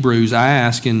writer of Hebrews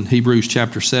asked in Hebrews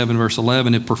chapter 7, verse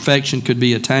 11, if perfection could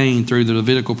be attained through the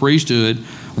Levitical priesthood,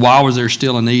 why was there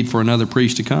still a need for another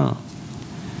priest to come?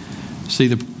 See,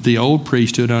 the old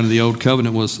priesthood under the old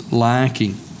covenant was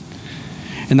lacking.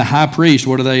 And the high priest,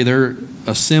 what are they? They're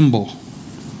a symbol.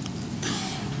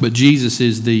 But Jesus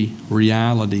is the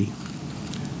reality.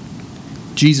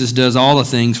 Jesus does all the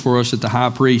things for us that the high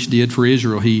priest did for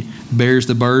Israel. He bears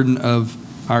the burden of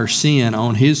our sin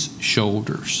on his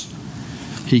shoulders.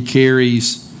 He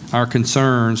carries our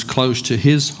concerns close to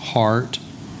his heart,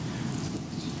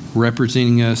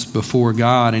 representing us before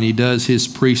God, and he does his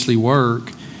priestly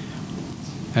work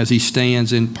as he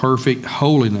stands in perfect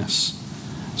holiness.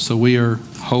 So we are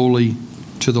holy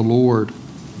to the Lord.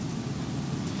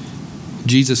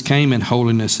 Jesus came in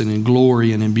holiness and in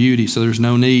glory and in beauty, so there's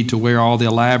no need to wear all the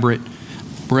elaborate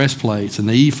breastplates and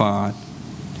the ephod.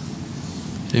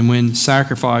 And when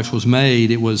sacrifice was made,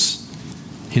 it was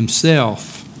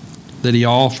himself that he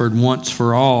offered once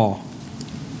for all.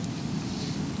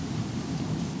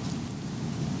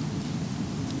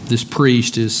 This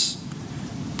priest is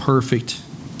perfect,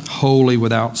 holy,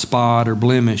 without spot or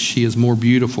blemish. He is more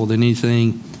beautiful than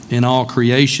anything in all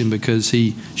creation because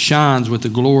he shines with the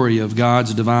glory of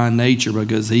God's divine nature,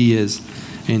 because he is,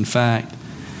 in fact,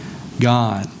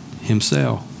 God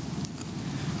himself.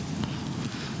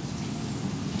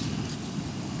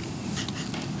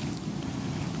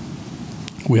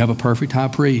 We have a perfect high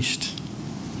priest,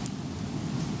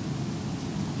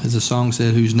 as the song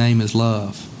said, whose name is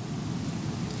love.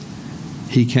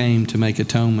 He came to make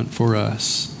atonement for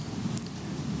us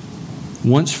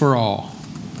once for all.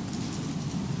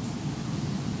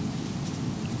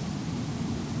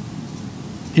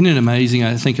 Isn't it amazing?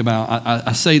 I think about,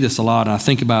 I say this a lot, and I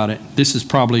think about it. This is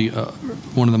probably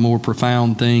one of the more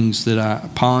profound things that I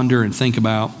ponder and think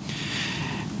about.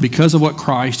 Because of what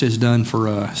Christ has done for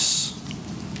us,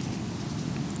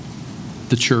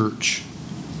 the church.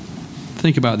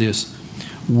 Think about this.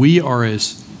 We are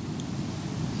as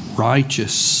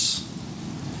righteous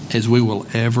as we will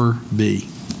ever be.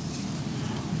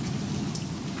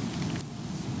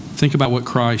 Think about what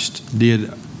Christ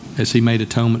did as he made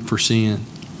atonement for sin.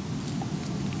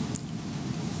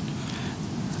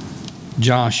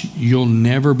 Josh, you'll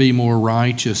never be more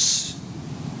righteous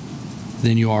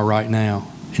than you are right now.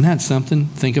 Isn't that something?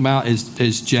 Think about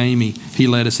as Jamie, he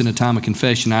led us in a time of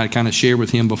confession. I kind of shared with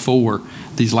him before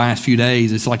these last few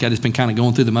days. It's like I just been kind of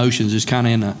going through the motions, just kind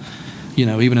of in a,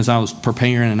 even as I was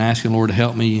preparing and asking the Lord to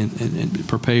help me and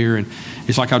prepare. And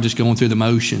it's like I was just going through the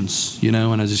motions, and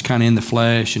I was just kind of in the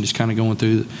flesh and just kind of going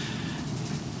through.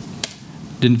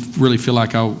 Didn't really feel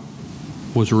like I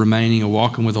was remaining or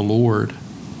walking with the Lord.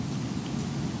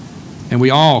 And we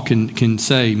all can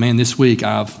say, man, this week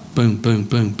I've boom, boom,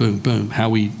 boom, boom, boom, how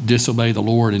we disobey the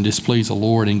Lord and displease the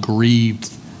Lord and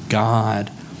grieved God.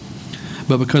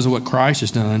 But because of what Christ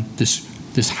has done,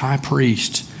 this high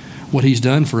priest, what he's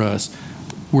done for us,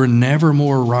 we're never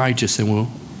more righteous than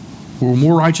we're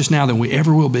more righteous now than we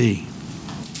ever will be.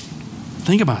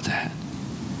 Think about that.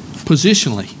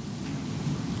 Positionally,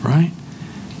 right?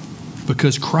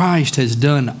 Because Christ has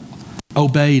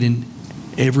obeyed in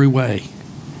every way.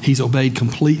 He's obeyed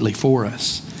completely for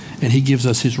us, and he gives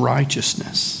us his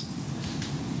righteousness.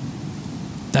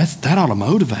 That ought to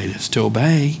motivate us to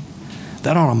obey.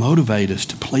 That ought to motivate us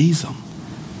to please him.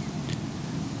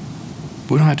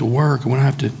 We don't have to work, and we don't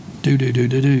have to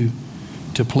do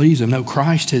to please him. No,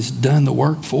 Christ has done the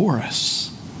work for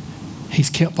us. He's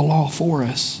kept the law for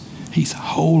us. He's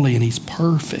holy and he's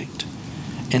perfect.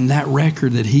 And that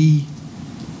record that he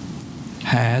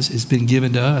has been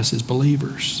given to us as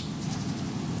believers.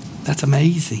 That's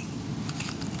amazing.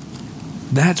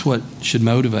 That's what should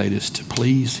motivate us to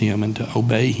please him and to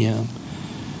obey him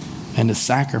and to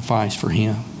sacrifice for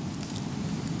him.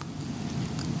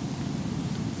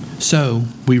 So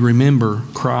we remember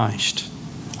Christ,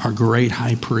 our great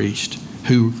high priest,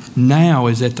 who now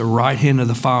is at the right hand of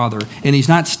the Father. And he's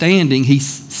not standing, he's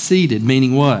seated,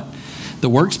 meaning what? The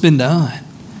work's been done.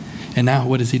 And now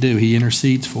what does he do? He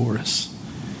intercedes for us,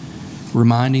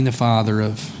 reminding the Father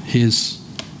of his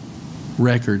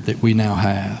record that we now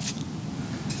have.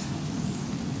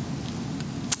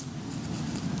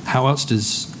 How else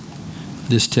does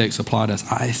this text apply to us?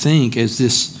 I think as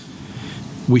this,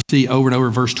 we see over and over,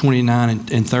 verse 29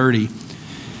 and 30,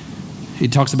 he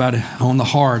talks about it on the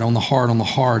heart, on the heart, on the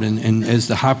heart. And as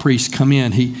the high priest come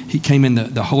in, he came in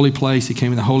the holy place. He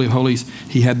came in the Holy of Holies.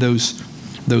 He had those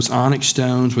onyx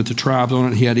stones with the tribes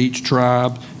on it. He had each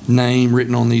tribe name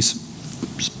written on these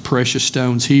precious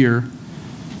stones here.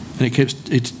 And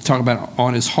it's talking about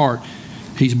on his heart.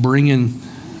 He's bringing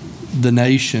the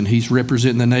nation. He's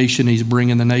representing the nation. He's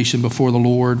bringing the nation before the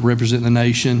Lord, representing the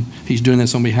nation. He's doing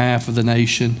this on behalf of the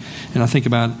nation. And I think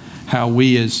about how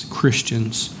we as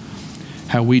Christians,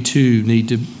 how we too need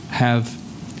to have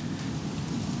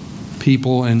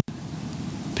people and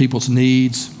people's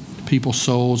needs, people's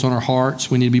souls on our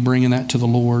hearts. We need to be bringing that to the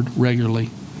Lord regularly,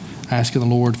 asking the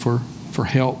Lord for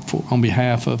help on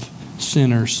behalf of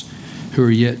sinners who are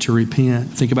yet to repent.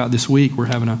 Think about this week. We're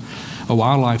having a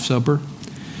wildlife supper.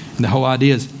 And the whole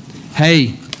idea is,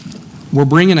 hey, we're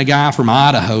bringing a guy from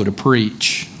Idaho to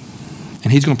preach.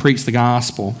 And he's going to preach the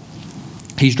gospel.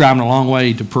 He's driving a long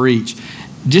way to preach.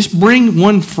 Just bring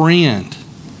one friend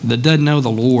that doesn't know the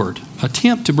Lord.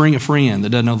 Attempt to bring a friend that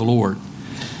doesn't know the Lord.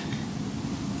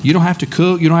 You don't have to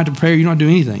cook. You don't have to prepare. You don't have to do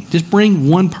anything. Just bring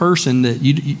one person that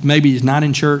you maybe is not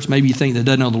in church. Maybe you think that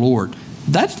doesn't know the Lord.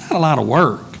 That's not a lot of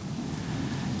work.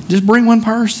 Just bring one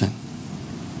person.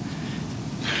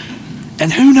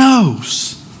 And who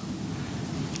knows?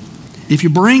 If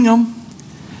you bring them,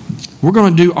 we're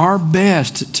going to do our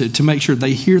best to make sure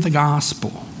they hear the gospel.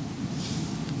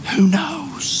 Who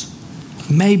knows?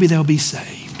 Maybe they'll be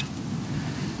saved.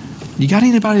 You got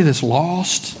anybody that's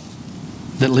lost,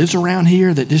 that lives around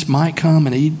here, that just might come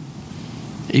and eat,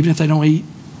 even if they don't eat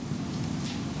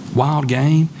wild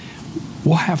game?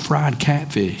 We'll have fried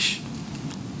catfish.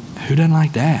 Who doesn't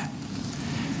like that?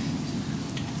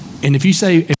 And if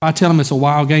I tell them it's a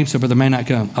wild game supper, they may not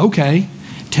come. Okay,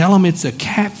 tell them it's a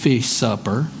catfish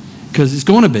supper, because it's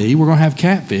going to be. We're going to have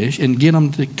catfish, and get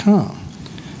them to come.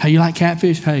 Hey, you like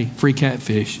catfish? Hey, free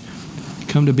catfish.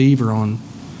 Come to Beaver on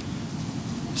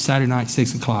Saturday night,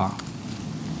 6 o'clock.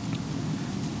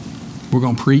 We're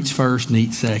going to preach first and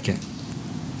eat second.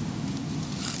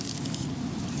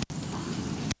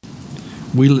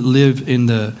 We live in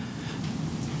the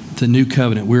new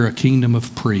covenant. We're a kingdom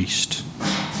of priests,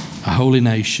 a holy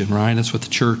nation, right? That's what the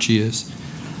church is.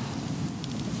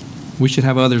 We should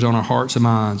have others on our hearts and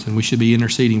minds, and we should be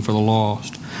interceding for the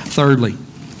lost. Thirdly,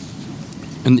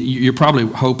 and you're probably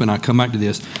hoping I come back to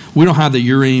this, we don't have the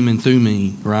Urim and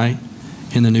Thummim, right,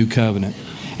 in the new covenant.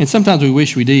 And sometimes we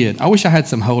wish we did. I wish I had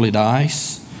some holy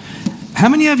dice. How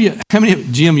many of you,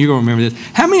 Jim, you're going to remember this.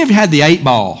 How many of you had the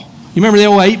 8-ball? You remember the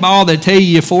old 8-ball that tell you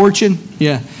your fortune?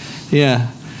 Yeah.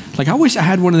 Like, I wish I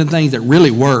had one of the things that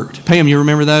really worked. Pam, you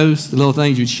remember those? The little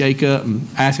things you'd shake up and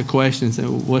ask a question and say,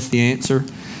 well, what's the answer?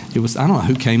 I don't know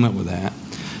who came up with that.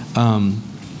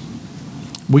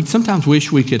 We sometimes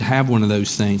wish we could have one of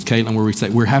those things, Caitlin, where we say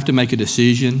we have to make a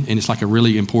decision, and it's like a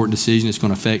really important decision. It's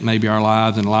going to affect maybe our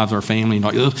lives and the lives of our family. And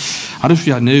like, I just wish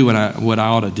I knew what I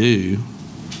ought to do.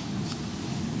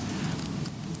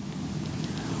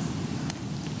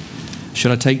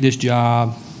 Should I take this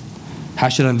job? How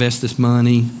should I invest this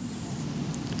money?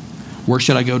 Where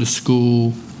should I go to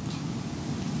school?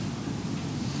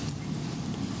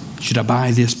 Should I buy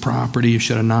this property or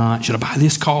should I not? Should I buy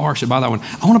this car? Should I buy that one?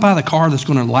 I want to buy the car that's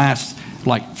going to last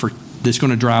that's going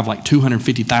to drive like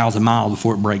 250,000 miles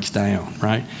before it breaks down,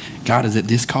 right? God, is it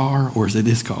this car or is it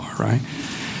this car, right?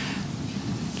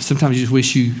 Sometimes you just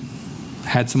wish you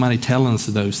had somebody telling us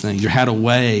those things or had a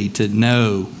way to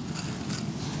know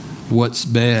what's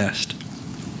best.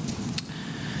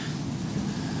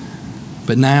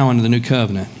 But now under the new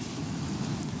covenant,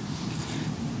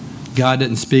 God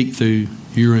doesn't speak through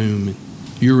Urim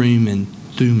and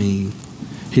Thummim.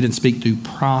 He didn't speak through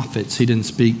prophets. He didn't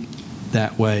speak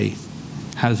that way.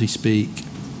 How does he speak?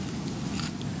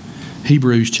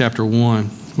 Hebrews chapter 1.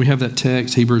 We have that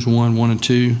text, Hebrews 1, 1 and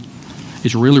 2.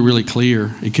 It's really, really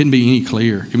clear. It couldn't be any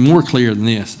clearer. More clear than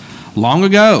this. Long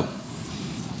ago,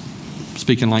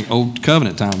 speaking like old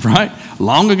covenant times, right?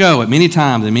 Long ago, at many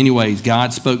times, in many ways,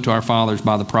 God spoke to our fathers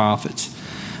by the prophets.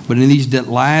 But in these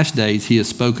last days, he has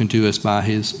spoken to us by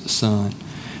his Son,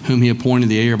 whom he appointed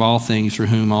the heir of all things, through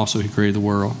whom also he created the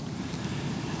world.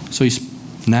 So he's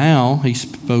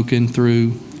spoken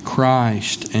through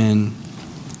Christ. And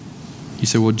you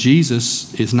say, well,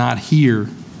 Jesus is not here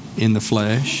in the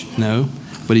flesh. No,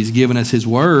 but he's given us his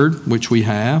word, which we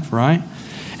have, right?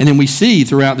 And then we see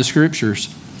throughout the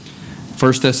scriptures,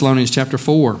 1 Thessalonians chapter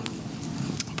 4,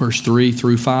 verse 3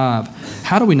 through 5.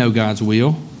 How do we know God's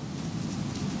will?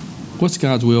 What's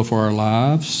God's will for our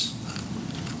lives?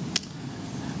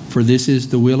 For this is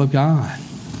the will of God.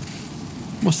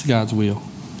 What's the God's will?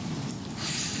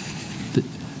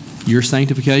 Your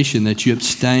sanctification, that you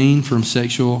abstain from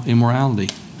sexual immorality,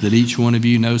 that each one of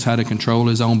you knows how to control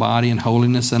his own body in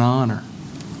holiness and honor,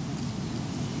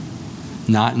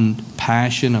 not in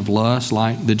passion of lust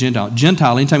like the Gentile.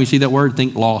 Gentile, anytime you see that word,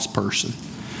 think lost person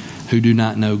who do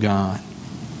not know God.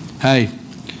 Hey,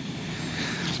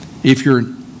 if you're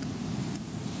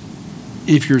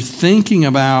thinking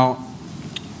about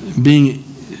being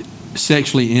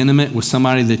sexually intimate with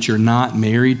somebody that you're not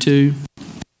married to,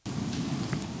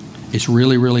 it's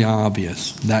really, really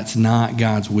obvious that's not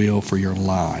God's will for your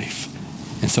life.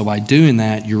 And so by doing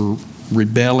that, you're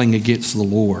rebelling against the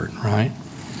Lord, right?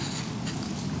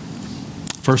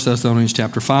 1 Thessalonians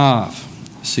chapter 5,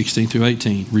 16 through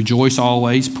 18. Rejoice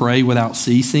always, pray without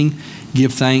ceasing,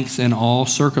 give thanks in all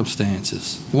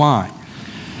circumstances. Why?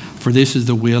 For this is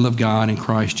the will of God in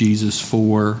Christ Jesus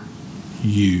for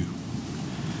you.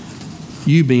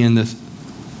 You being the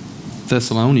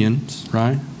Thessalonians,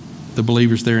 right? The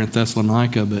believers there in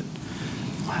Thessalonica, but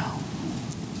wow.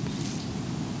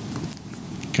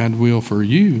 God's will for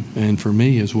you and for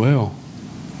me as well.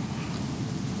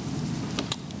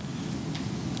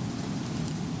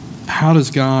 How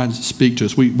does God speak to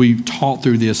us? We taught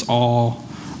through this all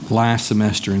last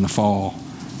semester in the fall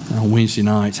on Wednesday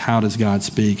nights. How does God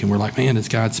speak? And we're like, man, does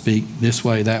God speak this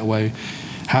way, that way?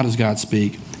 How does God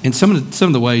speak? And some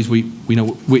of the ways we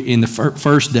in the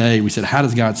first day we said, how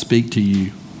does God speak to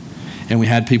you? And we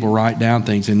had people write down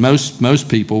things, and most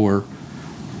people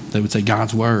they would say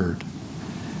God's word,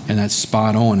 and that's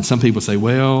spot on. And some people say,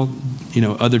 well,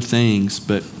 other things,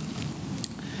 but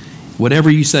whatever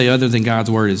you say other than God's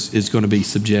word is going to be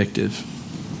subjective.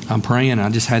 I'm praying, I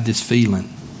just had this feeling,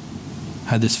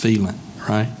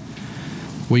 right?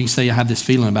 Well, you can say I have this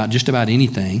feeling about just about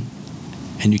anything,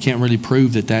 and you can't really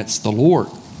prove that that's the Lord.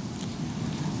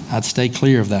 I'd stay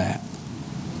clear of that.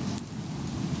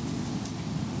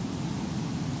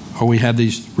 Or we have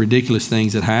these ridiculous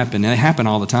things that happen, and they happen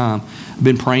all the time. I've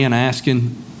been praying,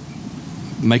 asking,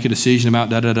 make a decision about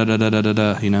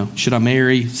should I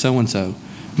marry so-and-so?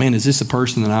 Man, is this a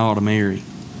person that I ought to marry?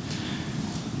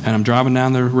 And I'm driving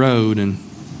down the road and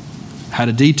had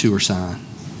a detour sign.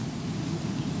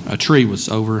 A tree was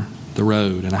over the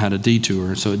road, and I had a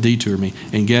detour, so it detoured me.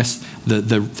 And guess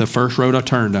the first road I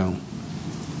turned on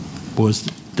was,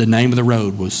 the name of the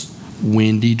road was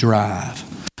Windy Drive.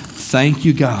 Thank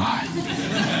you, God.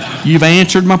 You've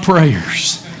answered my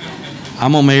prayers.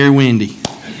 I'm going to marry Wendy.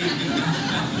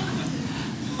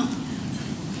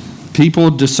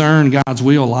 People discern God's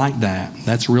will like that.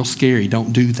 That's real scary.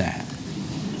 Don't do that.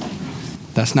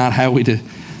 That's not how we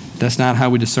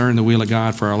discern the will of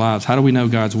God for our lives. How do we know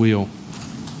God's will?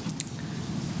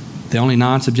 The only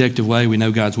non-subjective way we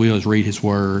know God's will is read His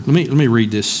Word. Let me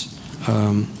read this.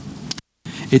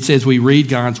 It says we read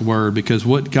God's Word because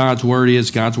what God's Word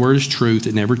is truth.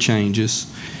 It never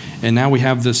changes. And now we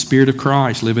have the Spirit of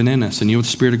Christ living in us. And you know what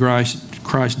the Spirit of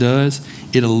Christ does?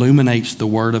 It illuminates the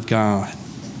Word of God.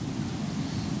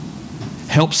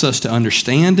 Helps us to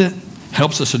understand it.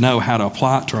 Helps us to know how to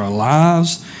apply it to our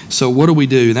lives. So what do we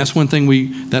do? That's one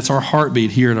thing that's our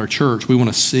heartbeat here at our church. We want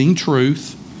to sing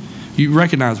truth. You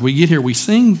recognize we get here, we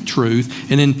sing truth,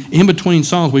 and then in between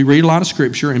songs we read a lot of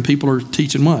scripture, and people are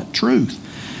teaching what? Truth.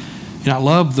 And I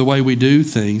love the way we do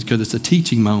things because it's a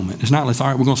teaching moment. It's not like, all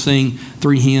right, we're going to sing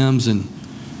 3 hymns and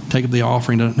take up the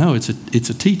offering. No, it's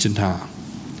a teaching time.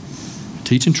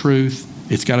 Teaching truth.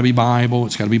 It's got to be Bible.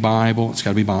 It's got to be Bible. It's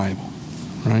got to be Bible.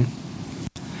 Right?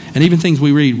 And even things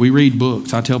we read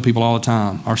books. I tell people all the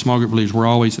time, our small group leaders, we're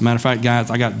always, as a matter of fact, guys,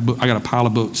 I got a pile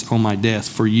of books on my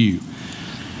desk for you.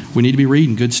 We need to be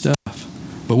reading good stuff.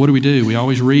 But what do? We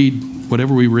always read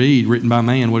whatever we read written by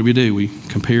man. What do? We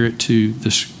compare it to the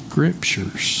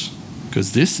Scriptures,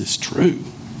 because this is true.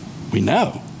 We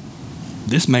know.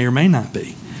 This may or may not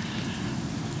be.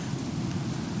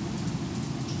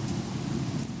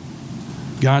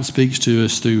 God speaks to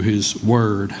us through His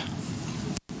Word.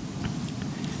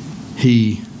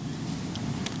 He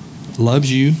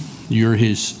loves you. You're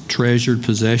His treasured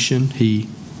possession. He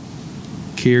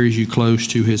carries you close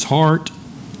to His heart.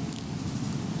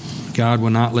 God will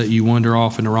not let you wander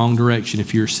off in the wrong direction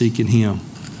if you're seeking Him.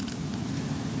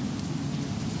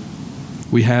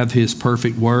 We have His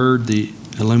perfect Word, the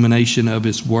illumination of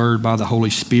His Word by the Holy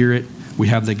Spirit. We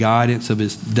have the guidance of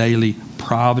His daily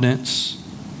providence.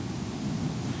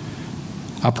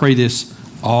 I pray this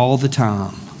all the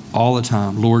time.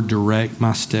 Lord, direct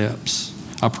my steps.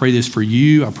 I pray this for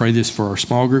you. I pray this for our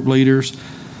small group leaders.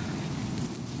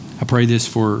 I pray this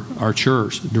for our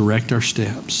church. Direct our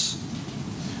steps.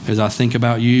 As I think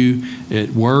about you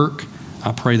at work,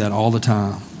 I pray that all the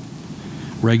time.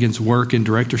 Reagan's work in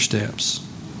Director Steps.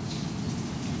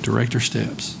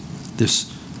 This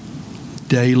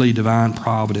daily divine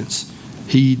providence.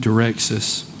 He directs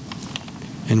us,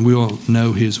 and we'll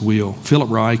know His will. Philip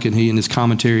Reich, and he in his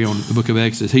commentary on the book of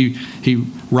Exodus, he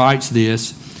writes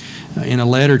this in a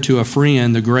letter to a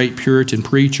friend, the great Puritan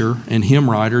preacher and hymn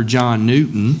writer John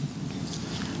Newton.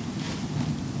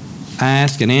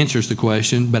 Asks and answers the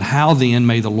question, but how then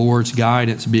may the Lord's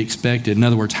guidance be expected? In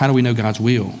other words, how do we know God's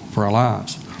will for our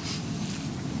lives?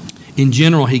 In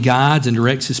general, He guides and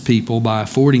directs His people by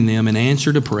affording them an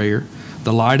answer to prayer,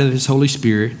 the light of His Holy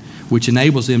Spirit, which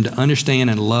enables them to understand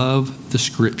and love the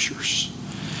Scriptures.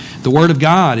 The Word of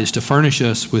God is to furnish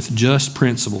us with just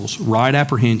principles, right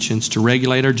apprehensions to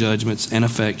regulate our judgments and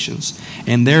affections,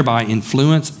 and thereby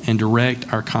influence and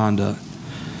direct our conduct.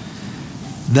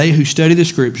 They who study the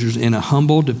Scriptures in a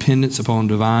humble dependence upon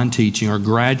divine teaching are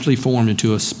gradually formed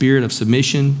into a spirit of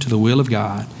submission to the will of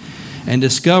God and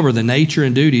discover the nature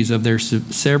and duties of their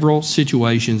several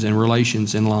situations and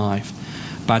relations in life.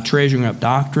 By treasuring up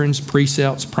doctrines,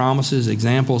 precepts, promises,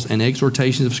 examples, and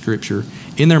exhortations of Scripture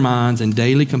in their minds and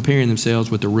daily comparing themselves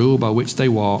with the rule by which they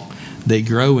walk, they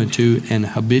grow into an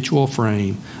habitual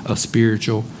frame of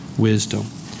spiritual wisdom.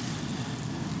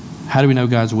 How do we know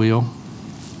God's will?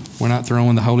 We're not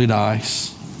throwing the holy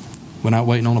dice. We're not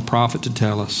waiting on a prophet to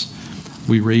tell us.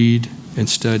 We read and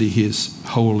study His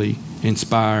holy,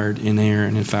 inspired,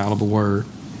 inerrant, infallible Word.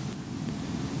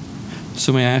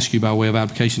 So may I ask you by way of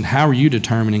application, how are you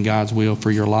determining God's will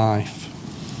for your life?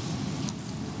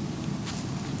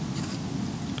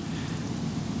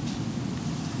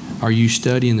 Are you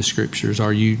studying the Scriptures?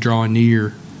 Are you drawing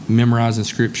near, memorizing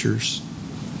Scriptures?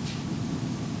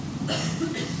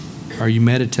 Are you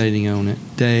meditating on it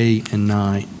day and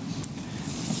night?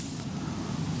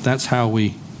 That's how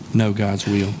we know God's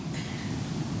will.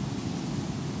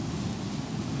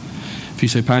 If you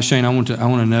say, Pastor Shane, I want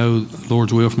to know the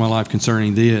Lord's will for my life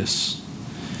concerning this,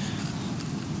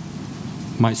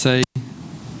 I might say,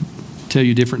 tell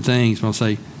you different things, but I'll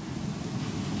say,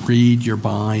 read your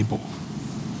Bible.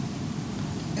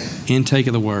 Intake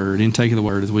of the Word.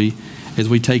 As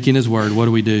we take in His Word, what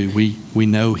do? We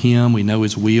know Him. We know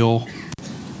His will,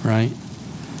 right?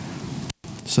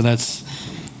 So that's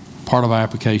part of our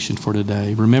application for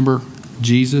today. Remember,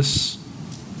 Jesus,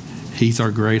 He's our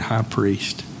great high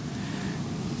priest.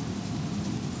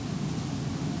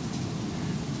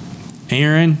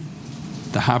 Aaron,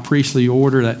 the high priestly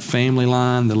order, that family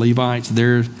line, the Levites,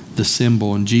 they're the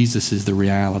symbol, and Jesus is the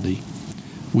reality.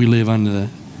 We live under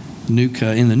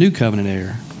in the new covenant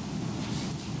era.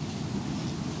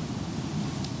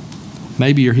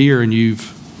 Maybe you're here and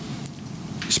you've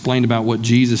explained about what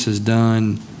Jesus has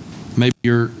done. Maybe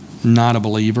you're not a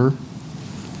believer.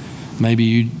 Maybe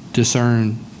you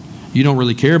discern you don't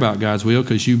really care about God's will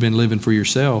because you've been living for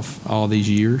yourself all these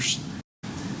years. I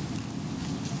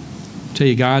tell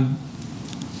you, God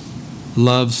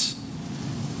loves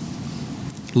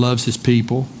His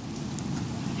people.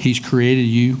 He's created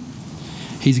you.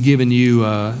 He's given you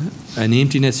an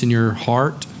emptiness in your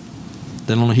heart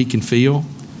that only He can feel.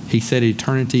 He set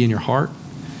eternity in your heart.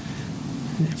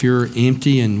 If you're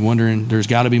empty and wondering, there's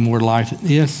got to be more to life.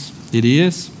 Yes, it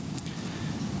is.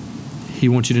 He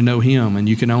wants you to know Him, and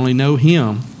you can only know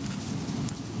Him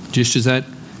just as that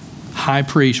high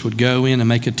priest would go in and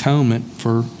make atonement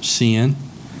for sin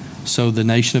so the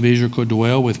nation of Israel could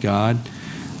dwell with God.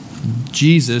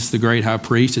 Jesus, the great high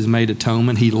priest, has made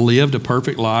atonement. He lived a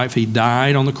perfect life. He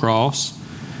died on the cross,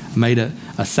 made a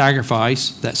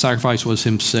sacrifice. That sacrifice was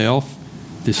Himself,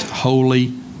 this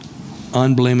holy,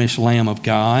 unblemished Lamb of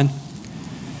God.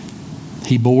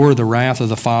 He bore the wrath of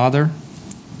the Father.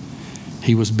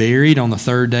 He was buried. On the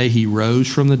third day, He rose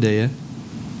from the dead.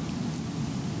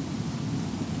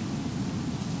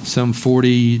 Some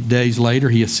 40 days later,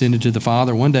 He ascended to the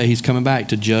Father. One day, He's coming back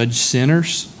to judge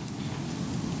sinners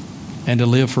and to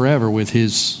live forever with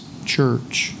His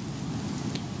church.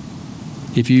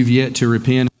 If you've yet to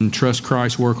repent and trust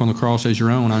Christ's work on the cross as your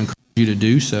own, I encourage you to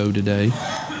do so today.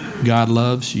 God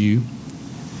loves you.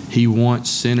 He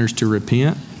wants sinners to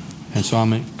repent. And so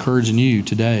I'm encouraging you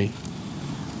today,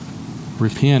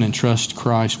 repent and trust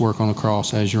Christ's work on the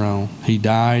cross as your own. He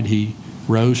died, He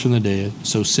rose from the dead,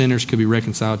 so sinners could be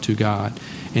reconciled to God.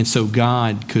 And so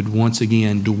God could once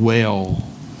again dwell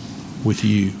with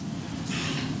you.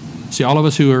 See, all of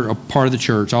us who are a part of the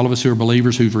church, all of us who are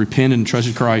believers who've repented and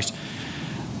trusted Christ,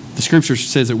 the Scripture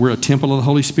says that we're a temple of the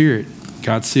Holy Spirit.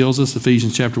 God seals us,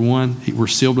 Ephesians chapter 1. We're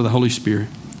sealed with the Holy Spirit.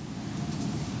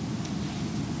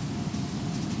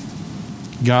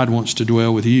 God wants to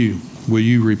dwell with you. Will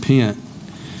you repent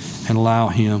and allow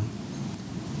Him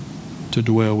to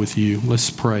dwell with you. Let's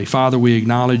pray. Father, we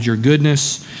acknowledge your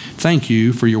goodness. Thank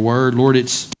you for your word. Lord,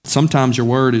 sometimes your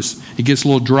word it gets a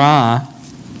little dry.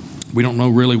 We don't know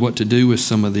really what to do with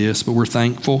some of this, but we're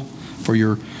thankful for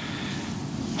your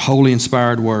holy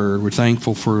inspired word. We're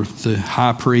thankful for the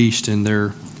high priest and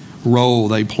their role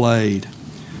they played.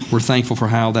 We're thankful for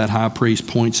how that high priest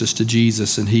points us to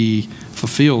Jesus, and he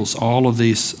fulfills all of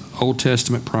these Old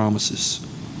Testament promises.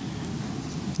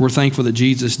 We're thankful that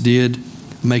Jesus did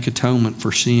make atonement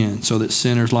for sin so that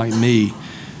sinners like me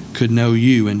could know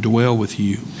you and dwell with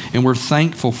you. And we're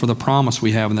thankful for the promise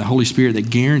we have in the Holy Spirit that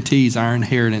guarantees our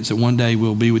inheritance, that one day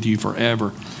we'll be with you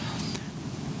forever.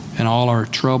 And all our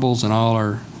troubles and all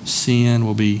our sin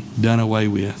will be done away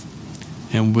with.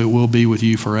 And we'll be with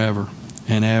you forever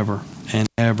and ever and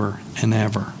ever and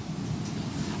ever.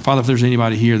 Father, if there's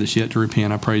anybody here that's yet to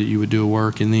repent, I pray that you would do a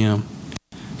work in them.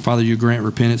 Father, you grant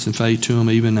repentance and faith to them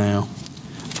even now.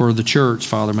 For the church,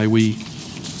 Father, may we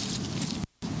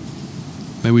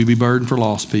be burdened for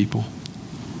lost people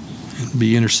and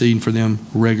be interceding for them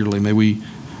regularly. May we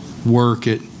work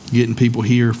at getting people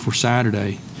here for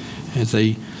Saturday as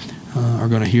they are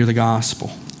going to hear the gospel.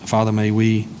 Father, may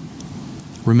we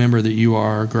remember that you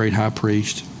are our great high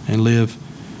priest and live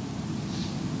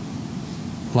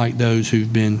like those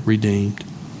who've been redeemed.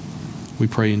 We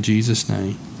pray in Jesus'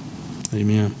 name.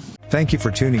 Amen. Thank you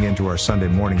for tuning in to our Sunday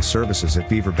morning services at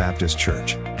Beaver Baptist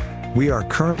Church. We are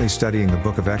currently studying the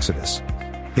book of Exodus.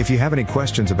 If you have any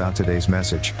questions about today's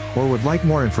message, or would like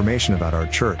more information about our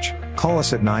church, call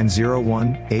us at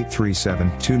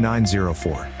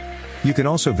 901-837-2904. You can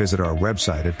also visit our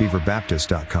website at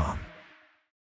beaverbaptist.com.